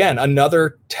 So again,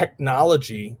 another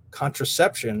technology,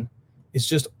 contraception, is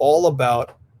just all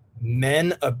about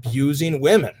men abusing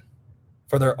women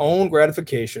for their own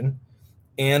gratification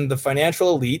and the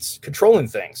financial elites controlling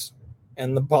things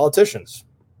and the politicians.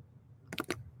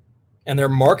 And they're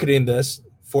marketing this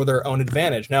for their own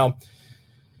advantage. Now,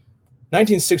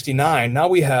 1969,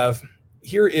 now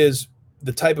here is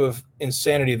the type of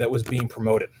insanity that was being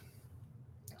promoted.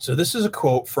 So this is a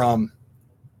quote from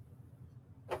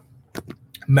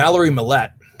Mallory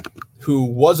Millett, who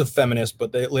was a feminist,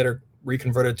 but they later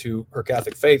reconverted to her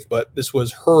Catholic faith. But this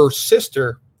was her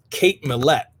sister, Kate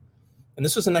Millett. And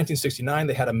this was in 1969.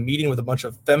 They had a meeting with a bunch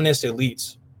of feminist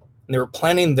elites, and they were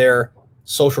planning their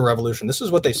social revolution. This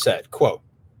is what they said, quote,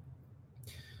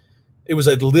 it was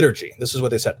a liturgy. This is what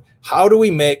they said. How do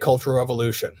we make cultural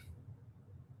revolution?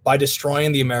 By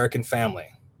destroying the American family.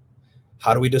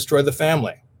 How do we destroy the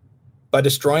family? By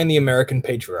destroying the American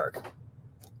patriarch.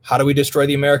 How do we destroy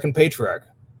the American patriarch?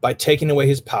 By taking away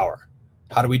his power.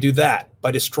 How do we do that?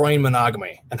 By destroying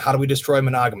monogamy. And how do we destroy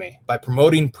monogamy? By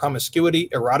promoting promiscuity,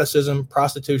 eroticism,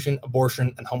 prostitution,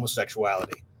 abortion, and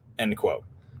homosexuality, end quote.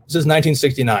 This is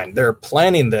 1969. They're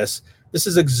planning this. This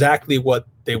is exactly what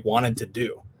they wanted to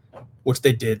do, which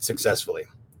they did successfully,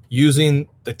 using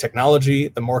the technology,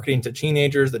 the marketing to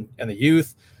teenagers and the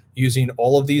youth, using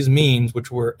all of these means,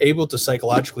 which were able to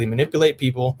psychologically manipulate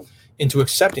people into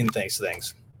accepting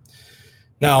things.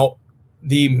 Now,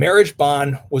 the marriage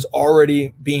bond was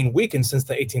already being weakened since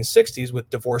the 1860s with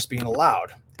divorce being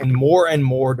allowed, and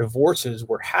more divorces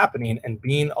were happening and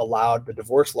being allowed. The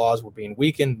divorce laws were being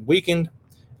weakened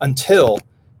until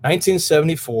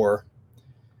 1974.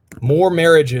 More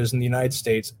marriages in the United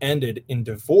States ended in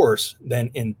divorce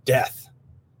than in death.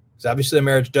 Because obviously the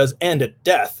marriage does end at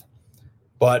death,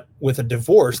 but with a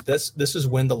divorce, this is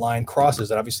when the line crosses.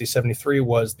 And obviously 73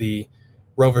 was the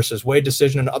Roe versus Wade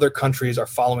decision, and other countries are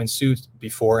following suit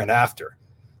before and after.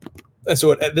 And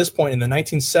so at this point in the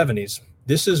 1970s,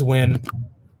 this is when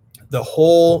the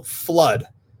whole flood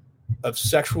of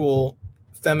sexual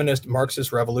feminist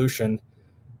Marxist revolution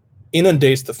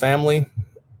inundates the family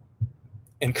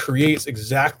and creates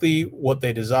exactly what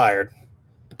they desired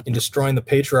in destroying the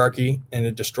patriarchy and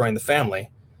in destroying the family,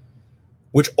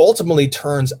 which ultimately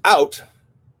turns out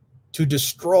to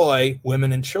destroy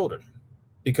women and children.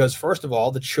 Because first of all,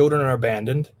 the children are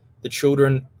abandoned. The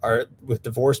children are with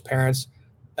divorced parents.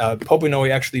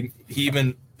 Popenoe he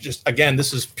even just, again,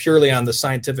 this is purely on the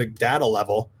scientific data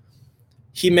level.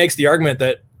 He makes the argument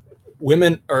that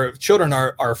women or children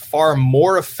are far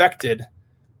more affected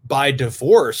by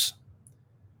divorce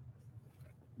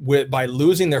by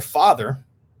losing their father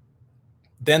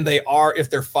than they are if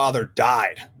their father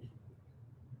died.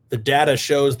 The data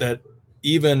shows that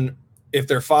even if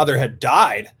their father had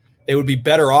died, they would be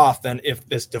better off than if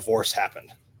this divorce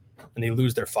happened and they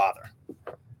lose their father.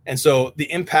 And so the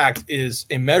impact is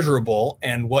immeasurable.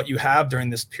 And what you have during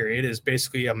this period is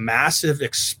basically a massive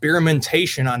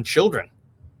experimentation on children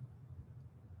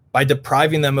by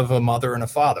depriving them of a mother and a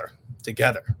father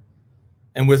together.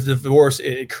 And with divorce,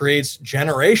 it creates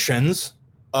generations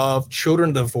of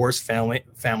children divorced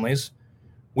families,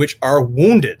 which are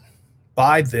wounded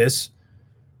by this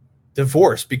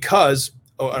divorce. Because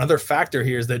another factor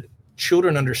here is that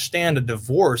children understand a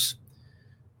divorce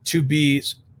to be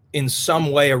in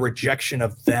some way a rejection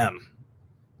of them,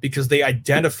 because they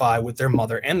identify with their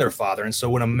mother and their father. And so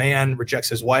when a man rejects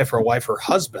his wife or a wife her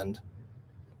husband,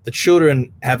 the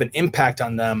children have an impact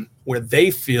on them where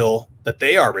they feel that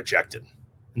they are rejected.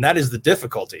 And that is the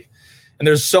difficulty. And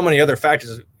there's so many other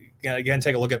factors. Again,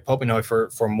 take a look at Popenoe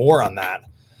for more on that.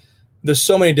 There's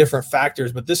so many different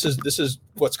factors, but this is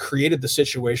what's created the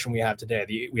situation we have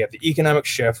today. We have the economic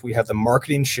shift, we have the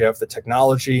marketing shift, the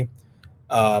technology,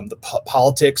 the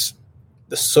politics,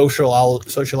 the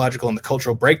sociological and the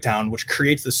cultural breakdown, which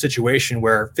creates the situation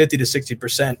where 50 to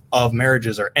 60% of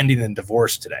marriages are ending in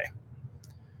divorce today.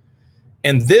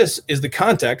 And this is the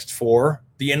context for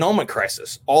the annulment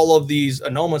crisis. All of these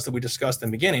annulments that we discussed in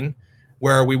the beginning,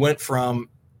 where we went from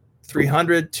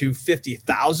 300 to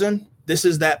 50,000, this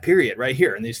is that period right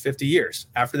here in these 50 years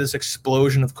after this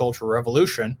explosion of cultural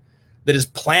revolution that is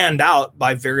planned out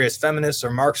by various feminists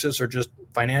or Marxists or just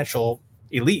financial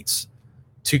elites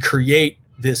to create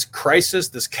this crisis,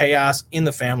 this chaos in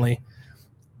the family,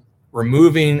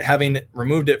 having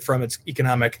removed it from its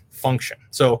economic function.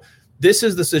 So this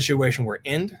is the situation we're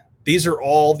in. These are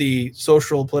all the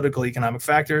social, political, economic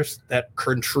factors that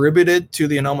contributed to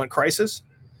the annulment crisis.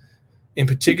 In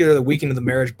particular, the weakening of the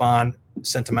marriage bond,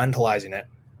 sentimentalizing it.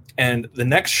 And the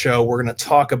next show, we're going to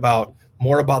talk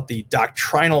more about the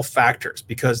doctrinal factors,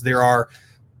 because there are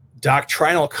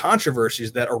doctrinal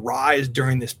controversies that arise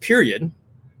during this period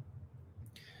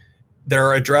that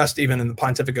are addressed even in the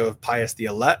pontificate of Pius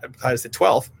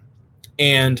XII.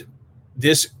 And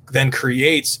this then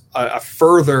creates a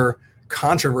further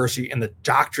controversy in the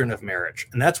doctrine of marriage.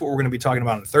 And that's what we're going to be talking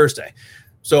about on Thursday.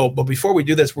 So, but before we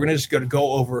do this, we're just going to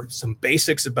go over some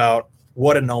basics about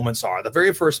what annulments are. The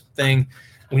very first thing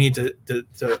we need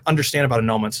to understand about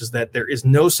annulments is that there is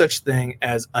no such thing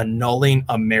as annulling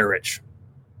a marriage.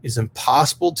 It is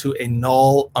impossible to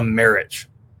annul a marriage.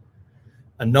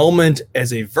 Annulment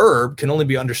as a verb can only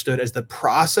be understood as the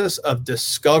process of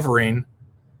discovering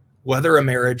whether a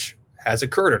marriage has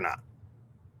occurred or not.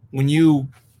 When you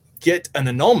get an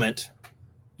annulment,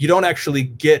 you don't actually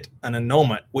get an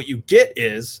annulment. What you get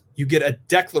is you get a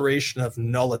declaration of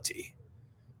nullity,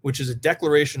 which is a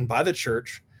declaration by the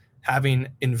church having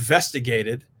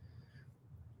investigated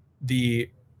the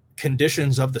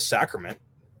conditions of the sacrament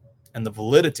and the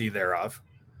validity thereof.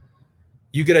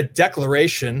 You get a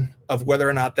declaration of whether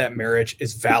or not that marriage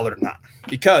is valid or not,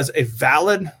 because a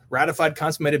valid, ratified,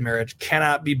 consummated marriage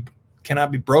cannot be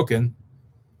broken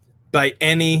by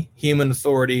any human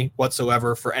authority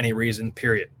whatsoever for any reason,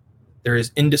 period. There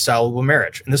is indissoluble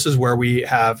marriage. And this is where we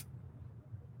have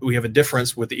a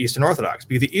difference with the Eastern Orthodox,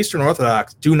 because the Eastern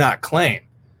Orthodox do not claim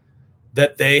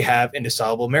that they have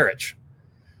indissoluble marriage.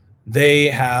 They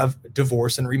have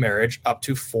divorce and remarriage up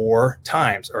to 4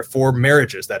 times, or 4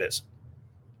 marriages, that is.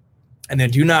 And they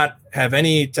do not have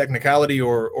any technicality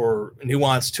or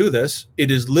nuance to this. It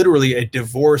is literally a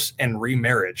divorce and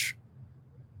remarriage.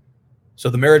 So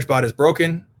the marriage bond is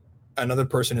broken, another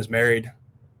person is married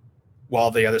while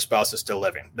the other spouse is still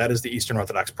living. That is the Eastern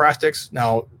Orthodox practice.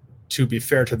 Now, to be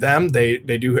fair to them, they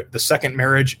do, the second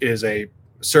marriage is a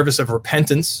service of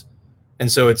repentance,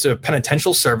 and so it's a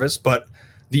penitential service, but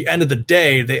the end of the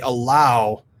day, they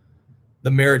allow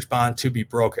the marriage bond to be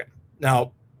broken.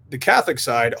 Now, the Catholic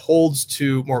side holds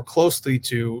to more closely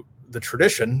to the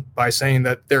tradition by saying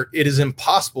that it is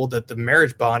impossible that the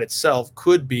marriage bond itself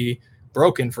could be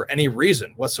broken for any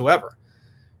reason whatsoever.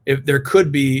 If there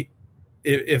could be,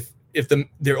 if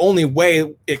the only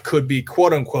way it could be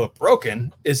quote unquote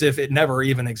broken is if it never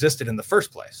even existed in the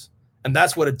first place. And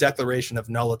that's what a declaration of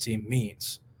nullity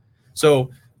means.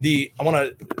 So I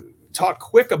want to talk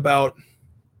quick about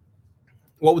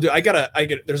what we'll do.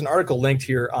 There's an article linked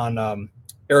here on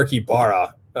Eric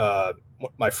Ibarra,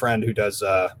 my friend who does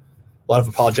a lot of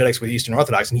apologetics with Eastern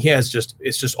Orthodox, and it's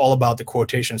just all about the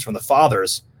quotations from the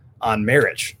fathers on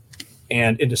marriage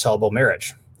and indissoluble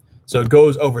marriage. So it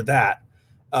goes over that.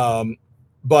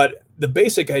 But the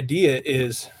basic idea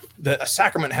is that a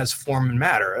sacrament has form and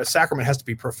matter. A sacrament has to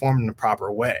be performed in a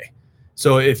proper way.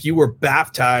 So if you were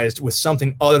baptized with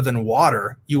something other than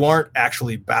water, you aren't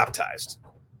actually baptized.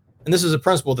 And this is a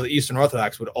principle that the Eastern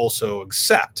Orthodox would also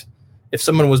accept. If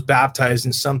someone was baptized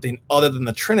in something other than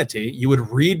the Trinity, you would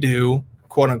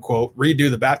quote unquote, redo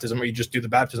the baptism, or you just do the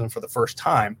baptism for the first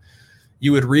time.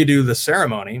 You would redo the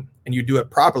ceremony and you do it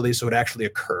properly so it actually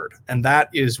occurred. And that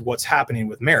is what's happening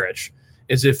with marriage,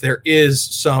 is if there is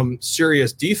some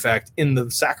serious defect in the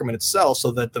sacrament itself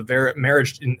so that the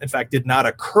marriage in fact did not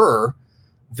occur,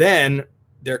 then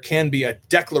there can be a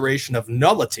declaration of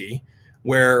nullity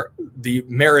where the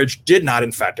marriage did not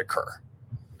in fact occur.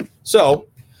 So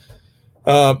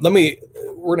we're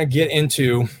going to get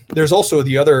into, there's also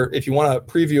the other, if you want a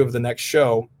preview of the next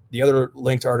show, the other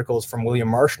linked articles from William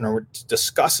Marshner, which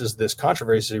discusses this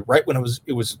controversy right when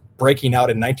it was breaking out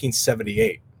in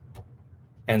 1978.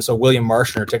 And so William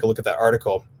Marshner, take a look at that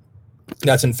article.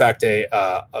 That's in fact it's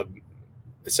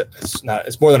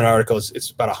more than an article.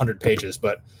 It's about 100 pages,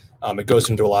 but it goes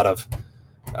into a lot of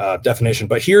definition.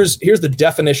 But here's the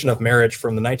definition of marriage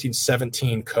from the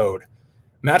 1917 code.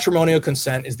 Matrimonial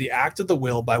consent is the act of the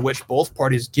will by which both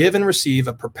parties give and receive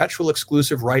a perpetual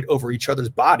exclusive right over each other's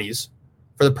bodies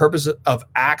for the purpose of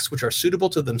acts which are suitable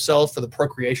to themselves for the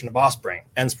procreation of offspring.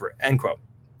 End quote.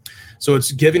 So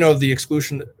it's giving of the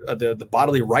exclusion of the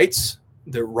bodily rights,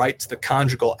 the right to the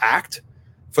conjugal act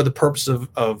for the purpose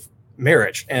of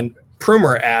marriage. And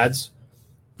Prumer adds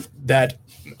that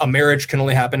a marriage can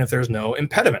only happen if there's no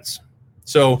impediments.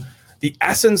 So the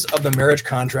essence of the marriage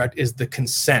contract is the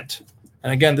consent.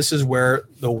 And again, this is where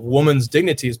the woman's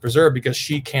dignity is preserved because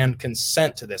she can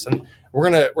consent to this. And we're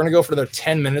gonna go for another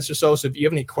 10 minutes or so. So if you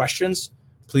have any questions,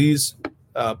 please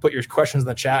put your questions in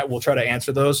the chat. We'll try to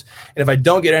answer those. And if I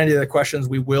don't get any of the questions,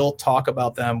 we will talk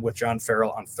about them with John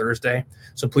Farrell on Thursday.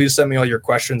 So please send me all your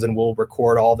questions and we'll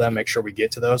record all of them, make sure we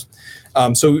get to those.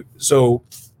 So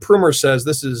Prumer says,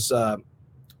 this is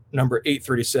number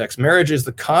 836. Marriage is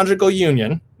the conjugal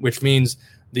union, which means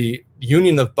the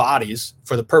union of bodies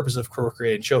for the purpose of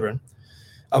procreating children,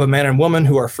 of a man and woman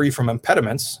who are free from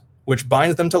impediments, which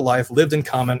binds them to life lived in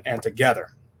common and together.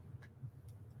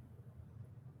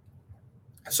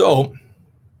 So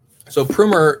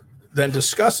Prumer then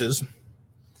discusses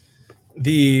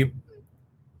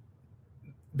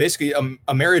basically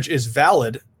a marriage is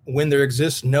valid when there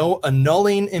exists no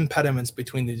annulling impediments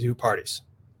between the two parties.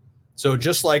 So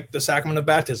just like the sacrament of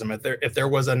baptism, if there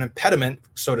was an impediment,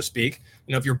 so to speak,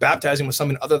 if you're baptizing with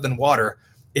something other than water,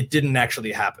 it didn't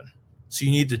actually happen. So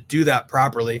you need to do that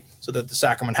properly so that the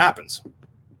sacrament happens.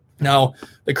 Now,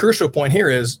 the crucial point here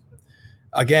is,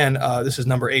 again, this is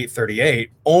number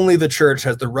 838, only the church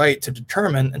has the right to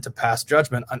determine and to pass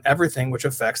judgment on everything which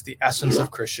affects the essence of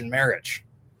Christian marriage.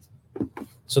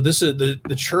 So this is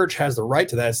the church has the right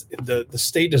to that. The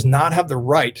state does not have the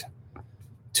right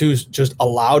to just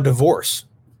allow divorce.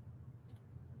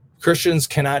 Christians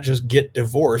cannot just get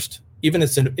divorced, even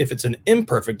if it's an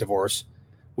imperfect divorce,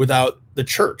 without the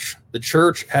church. The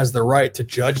church has the right to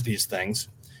judge these things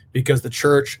because the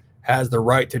church has the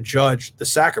right to judge the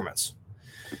sacraments.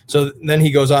 So then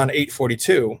he goes on,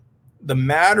 842, the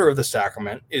matter of the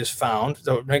sacrament is found.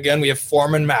 So again, we have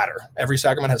form and matter. Every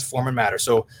sacrament has form and matter.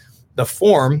 So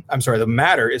the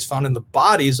matter is found in the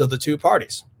bodies of the two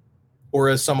parties, or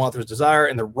as some authors desire,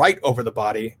 in the right over the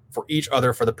body for each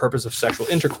other for the purpose of sexual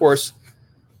intercourse.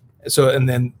 So, and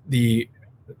then the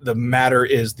matter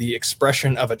is the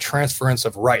expression of a transference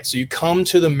of rights. So you come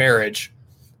to the marriage,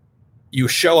 you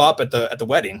show up at the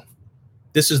wedding.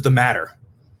 This is the matter.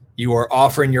 You are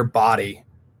offering your body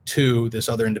to this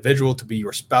other individual to be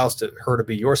your spouse, to her to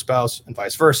be your spouse, and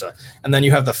vice versa. And then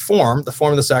you have the form. The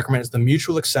form of the sacrament is the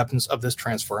mutual acceptance of this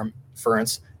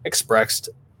transference expressed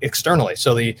externally.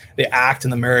 So the act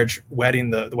in the marriage wedding,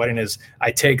 the wedding is,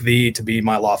 I take thee to be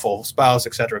my lawful spouse,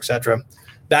 et cetera, et cetera.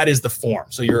 That is the form.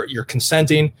 So you're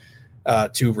consenting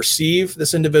to receive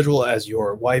this individual as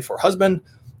your wife or husband.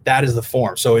 That is the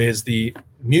form. So it is the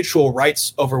mutual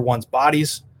rights over one's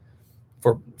bodies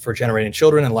for generating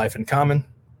children and life in common.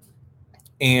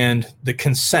 And the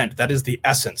consent, that is the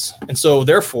essence. And so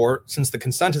therefore, since the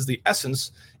consent is the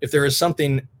essence, if there is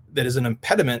something that is an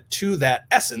impediment to that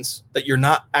essence, that you're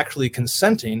not actually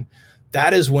consenting,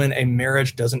 that is when a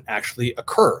marriage doesn't actually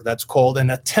occur. That's called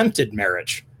an attempted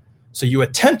marriage. So you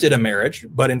attempted a marriage,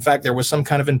 but in fact, there was some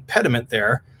kind of impediment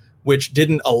there, which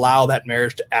didn't allow that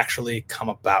marriage to actually come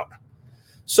about.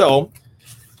 So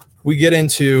we get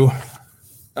into,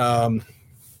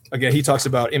 again, he talks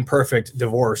about imperfect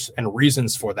divorce and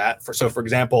reasons for that. So for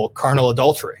example, carnal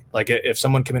adultery, like if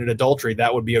someone committed adultery,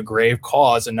 that would be a grave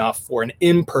cause enough for an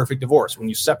imperfect divorce when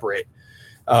you separate.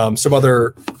 Some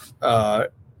other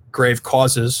grave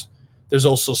causes, there's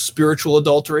also spiritual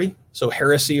adultery. So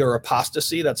heresy or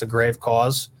apostasy, that's a grave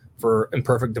cause for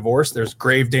imperfect divorce. There's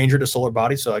grave danger to soul or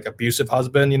body. So like abusive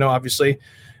husband, obviously.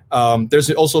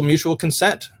 There's also mutual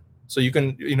consent. So you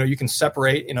can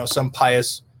separate, some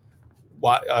pious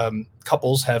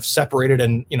couples have separated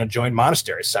and joined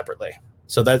monasteries separately.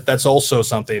 So that's also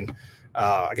something,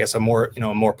 I guess, a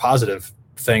more positive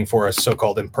thing for a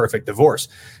so-called imperfect divorce.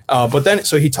 But then,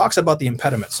 so he talks about the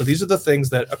impediments. So these are the things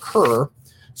that occur.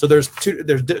 So there's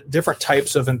different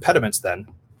types of impediments then.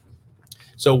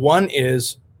 So one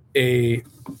is an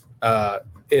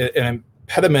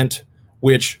impediment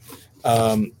which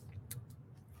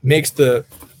makes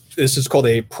this is called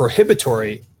a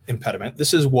prohibitory impediment.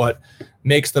 This is what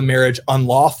makes the marriage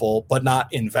unlawful but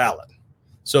not invalid.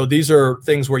 So these are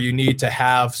things where you need to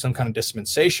have some kind of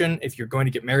dispensation if you're going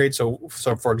to get married. So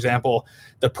for example,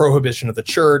 the prohibition of the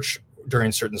church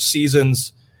during certain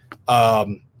seasons.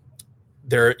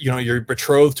 You're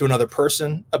betrothed to another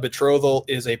person. A betrothal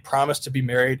is a promise to be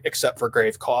married except for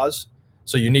grave cause.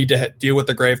 So you need to deal with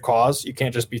the grave cause. You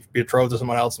can't just be betrothed to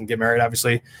someone else and get married.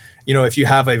 Obviously, if you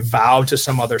have a vow to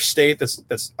some other state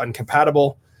that's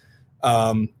incompatible,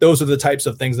 those are the types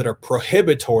of things that are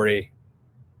prohibitory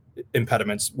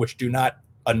impediments, which do not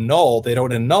annul. They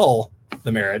don't annul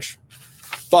the marriage,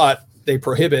 but they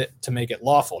prohibit to make it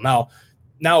lawful. Now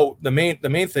the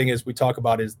main thing is we talk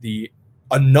about is the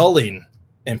annulling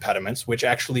impediments, which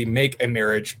actually make a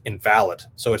marriage invalid.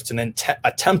 So it's an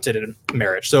attempted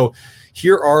marriage. So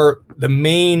here are the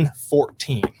main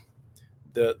 14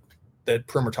 that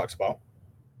Primer talks about.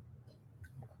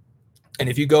 And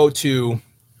if you go to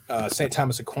St.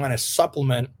 Thomas Aquinas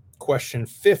supplement question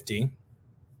 50,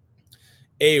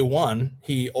 A1,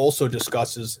 he also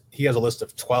discusses, he has a list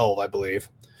of 12, I believe.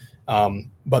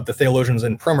 But the theologians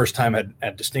in Primer's time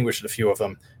had distinguished a few of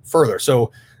them further.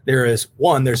 So there's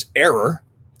error.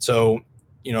 So,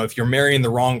 if you're marrying the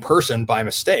wrong person by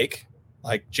mistake,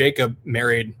 like Jacob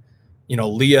married,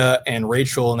 Leah and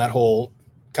Rachel and that whole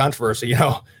controversy,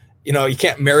 you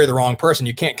can't marry the wrong person.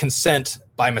 You can't consent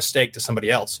by mistake to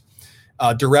somebody else.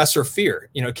 Duress or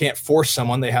fear, can't force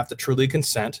someone. They have to truly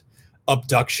consent.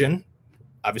 Abduction,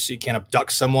 obviously you can't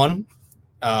abduct someone.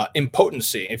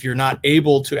 Impotency, if you're not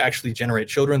able to actually generate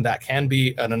children, that can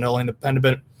be an annulling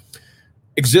impediment.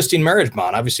 Existing marriage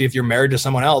bond, obviously if you're married to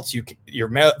someone else, you're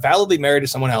validly married to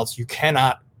someone else, you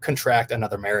cannot contract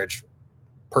another marriage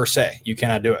per se. You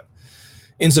cannot do it.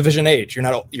 Insufficient age, you're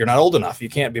not old enough, you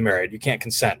can't be married, you can't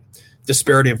consent.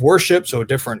 Disparity of worship, so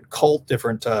different cult,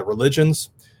 different religions.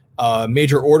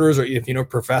 Major orders, or if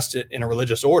professed it in a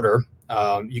religious order,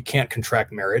 you can't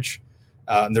contract marriage.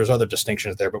 There's other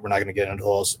distinctions there, but we're not going to get into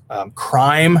those.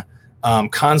 Crime,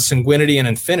 consanguinity, and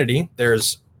infinity.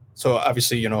 So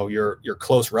obviously, your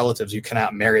close relatives, you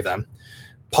cannot marry them.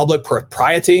 Public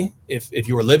propriety, if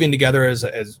you were living together as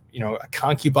a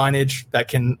concubinage, that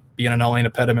can be an annulling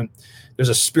impediment. There's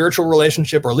a spiritual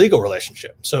relationship or legal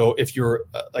relationship. So if you're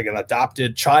like an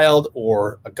adopted child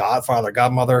or a godfather,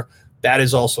 godmother, that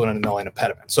is also an annulling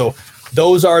impediment. So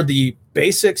those are the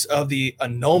basics of the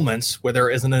annulments where there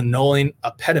is an annulling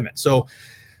impediment. So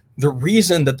the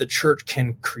reason that the church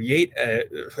can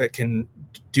can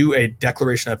do a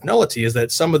declaration of nullity is that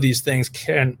some of these things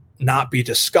can not be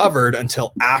discovered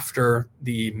until after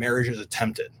the marriage is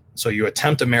attempted. So you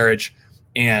attempt a marriage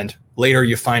and later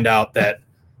you find out that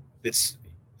it's,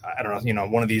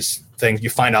 one of these things, you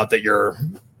find out that you're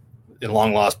in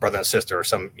long lost brother and sister or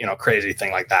some, crazy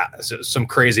thing like that. So some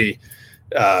crazy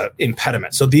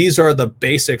impediment. So these are the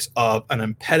basics of an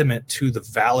impediment to the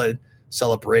valid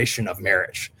celebration of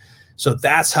marriage. So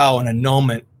that's how an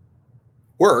annulment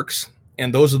works.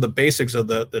 And those are the basics of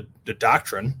the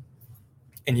doctrine.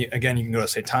 And you can go to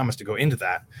St. Thomas to go into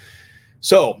that.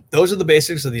 So those are the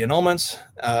basics of the annulments.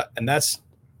 And that's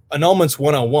Annulments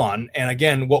 101. And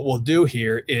again, what we'll do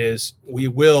here is we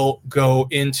will go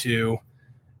into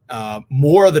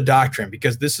more of the doctrine,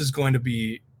 because this is going to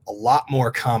be a lot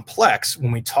more complex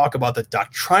when we talk about the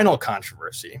doctrinal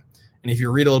controversy. And if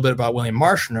you read a little bit about William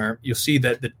Marshner, you'll see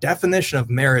that the definition of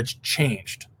marriage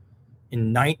changed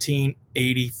in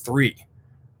 1983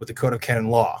 with the Code of Canon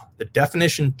Law. The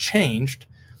definition changed,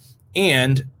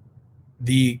 and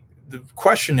the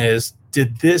question is,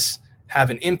 did this have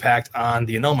an impact on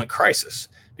the annulment crisis?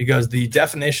 Because the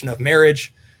definition of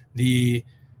marriage, the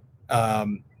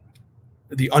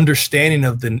understanding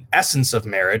of the essence of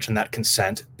marriage and that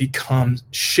consent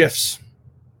shifts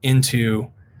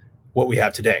into what we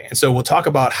have today. And so we'll talk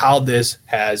about how this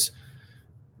has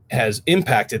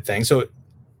impacted things. So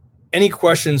any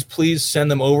questions, please send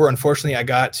them over. Unfortunately, I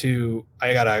got to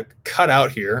cut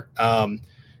out here.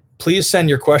 Please send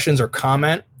your questions or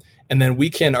comment, and then we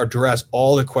can address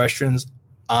all the questions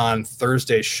on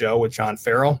Thursday's show with John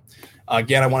Farrell.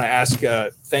 Again, I want to ask,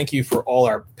 thank you for all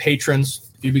our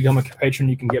patrons. If you become a patron,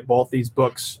 you can get both these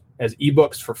books as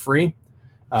ebooks for free.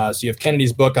 So you have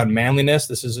Kennedy's book on manliness.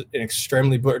 This is an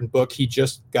extremely important book. He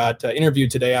just got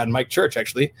interviewed today on Mike Church,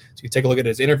 actually. So you can take a look at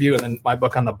his interview, and then my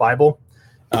book on the Bible.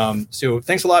 So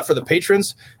thanks a lot for the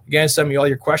patrons. Again, send me all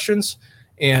your questions,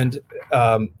 and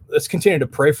let's continue to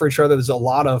pray for each other. There's a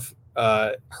lot of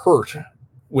hurt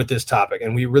with this topic,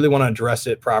 and we really want to address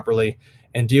it properly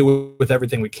and deal with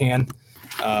everything we can.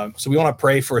 So we want to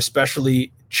pray for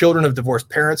especially children of divorced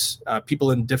parents,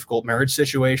 people in difficult marriage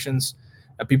situations,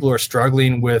 people who are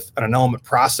struggling with an annulment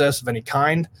process of any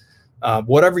kind.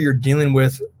 Whatever you're dealing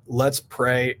with, let's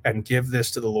pray and give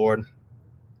this to the Lord.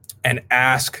 and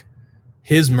ask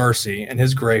his mercy and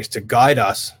his grace to guide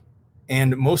us,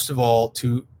 and most of all,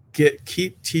 to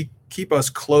keep us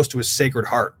close to his sacred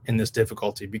heart in this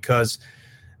difficulty, because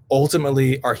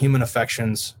ultimately our human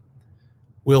affections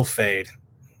will fade,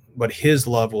 but his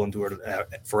love will endure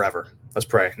forever. Let's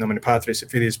pray. In nomine Patris et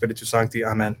Filii et Spiritus Sancti.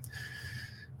 Amen.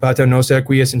 Pater noster,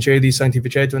 qui es in caeli,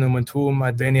 sanctificetur nomen tuum,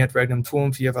 adveniat regnum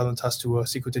tuum, fiat voluntas tua,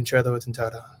 sicut in cielo et in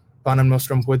terra. Panem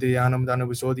nostrum quotidianum da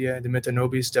nobis hodie, et dimitte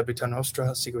nobis debita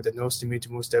nostra, sicut et nos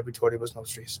dimittimus debitoribus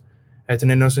nostris. Et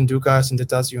ne nos inducas in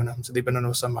tentationem, sed libera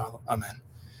nos a malo. Amen.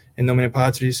 In nomine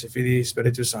Patris et Filii et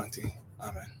Spiritus Sancti.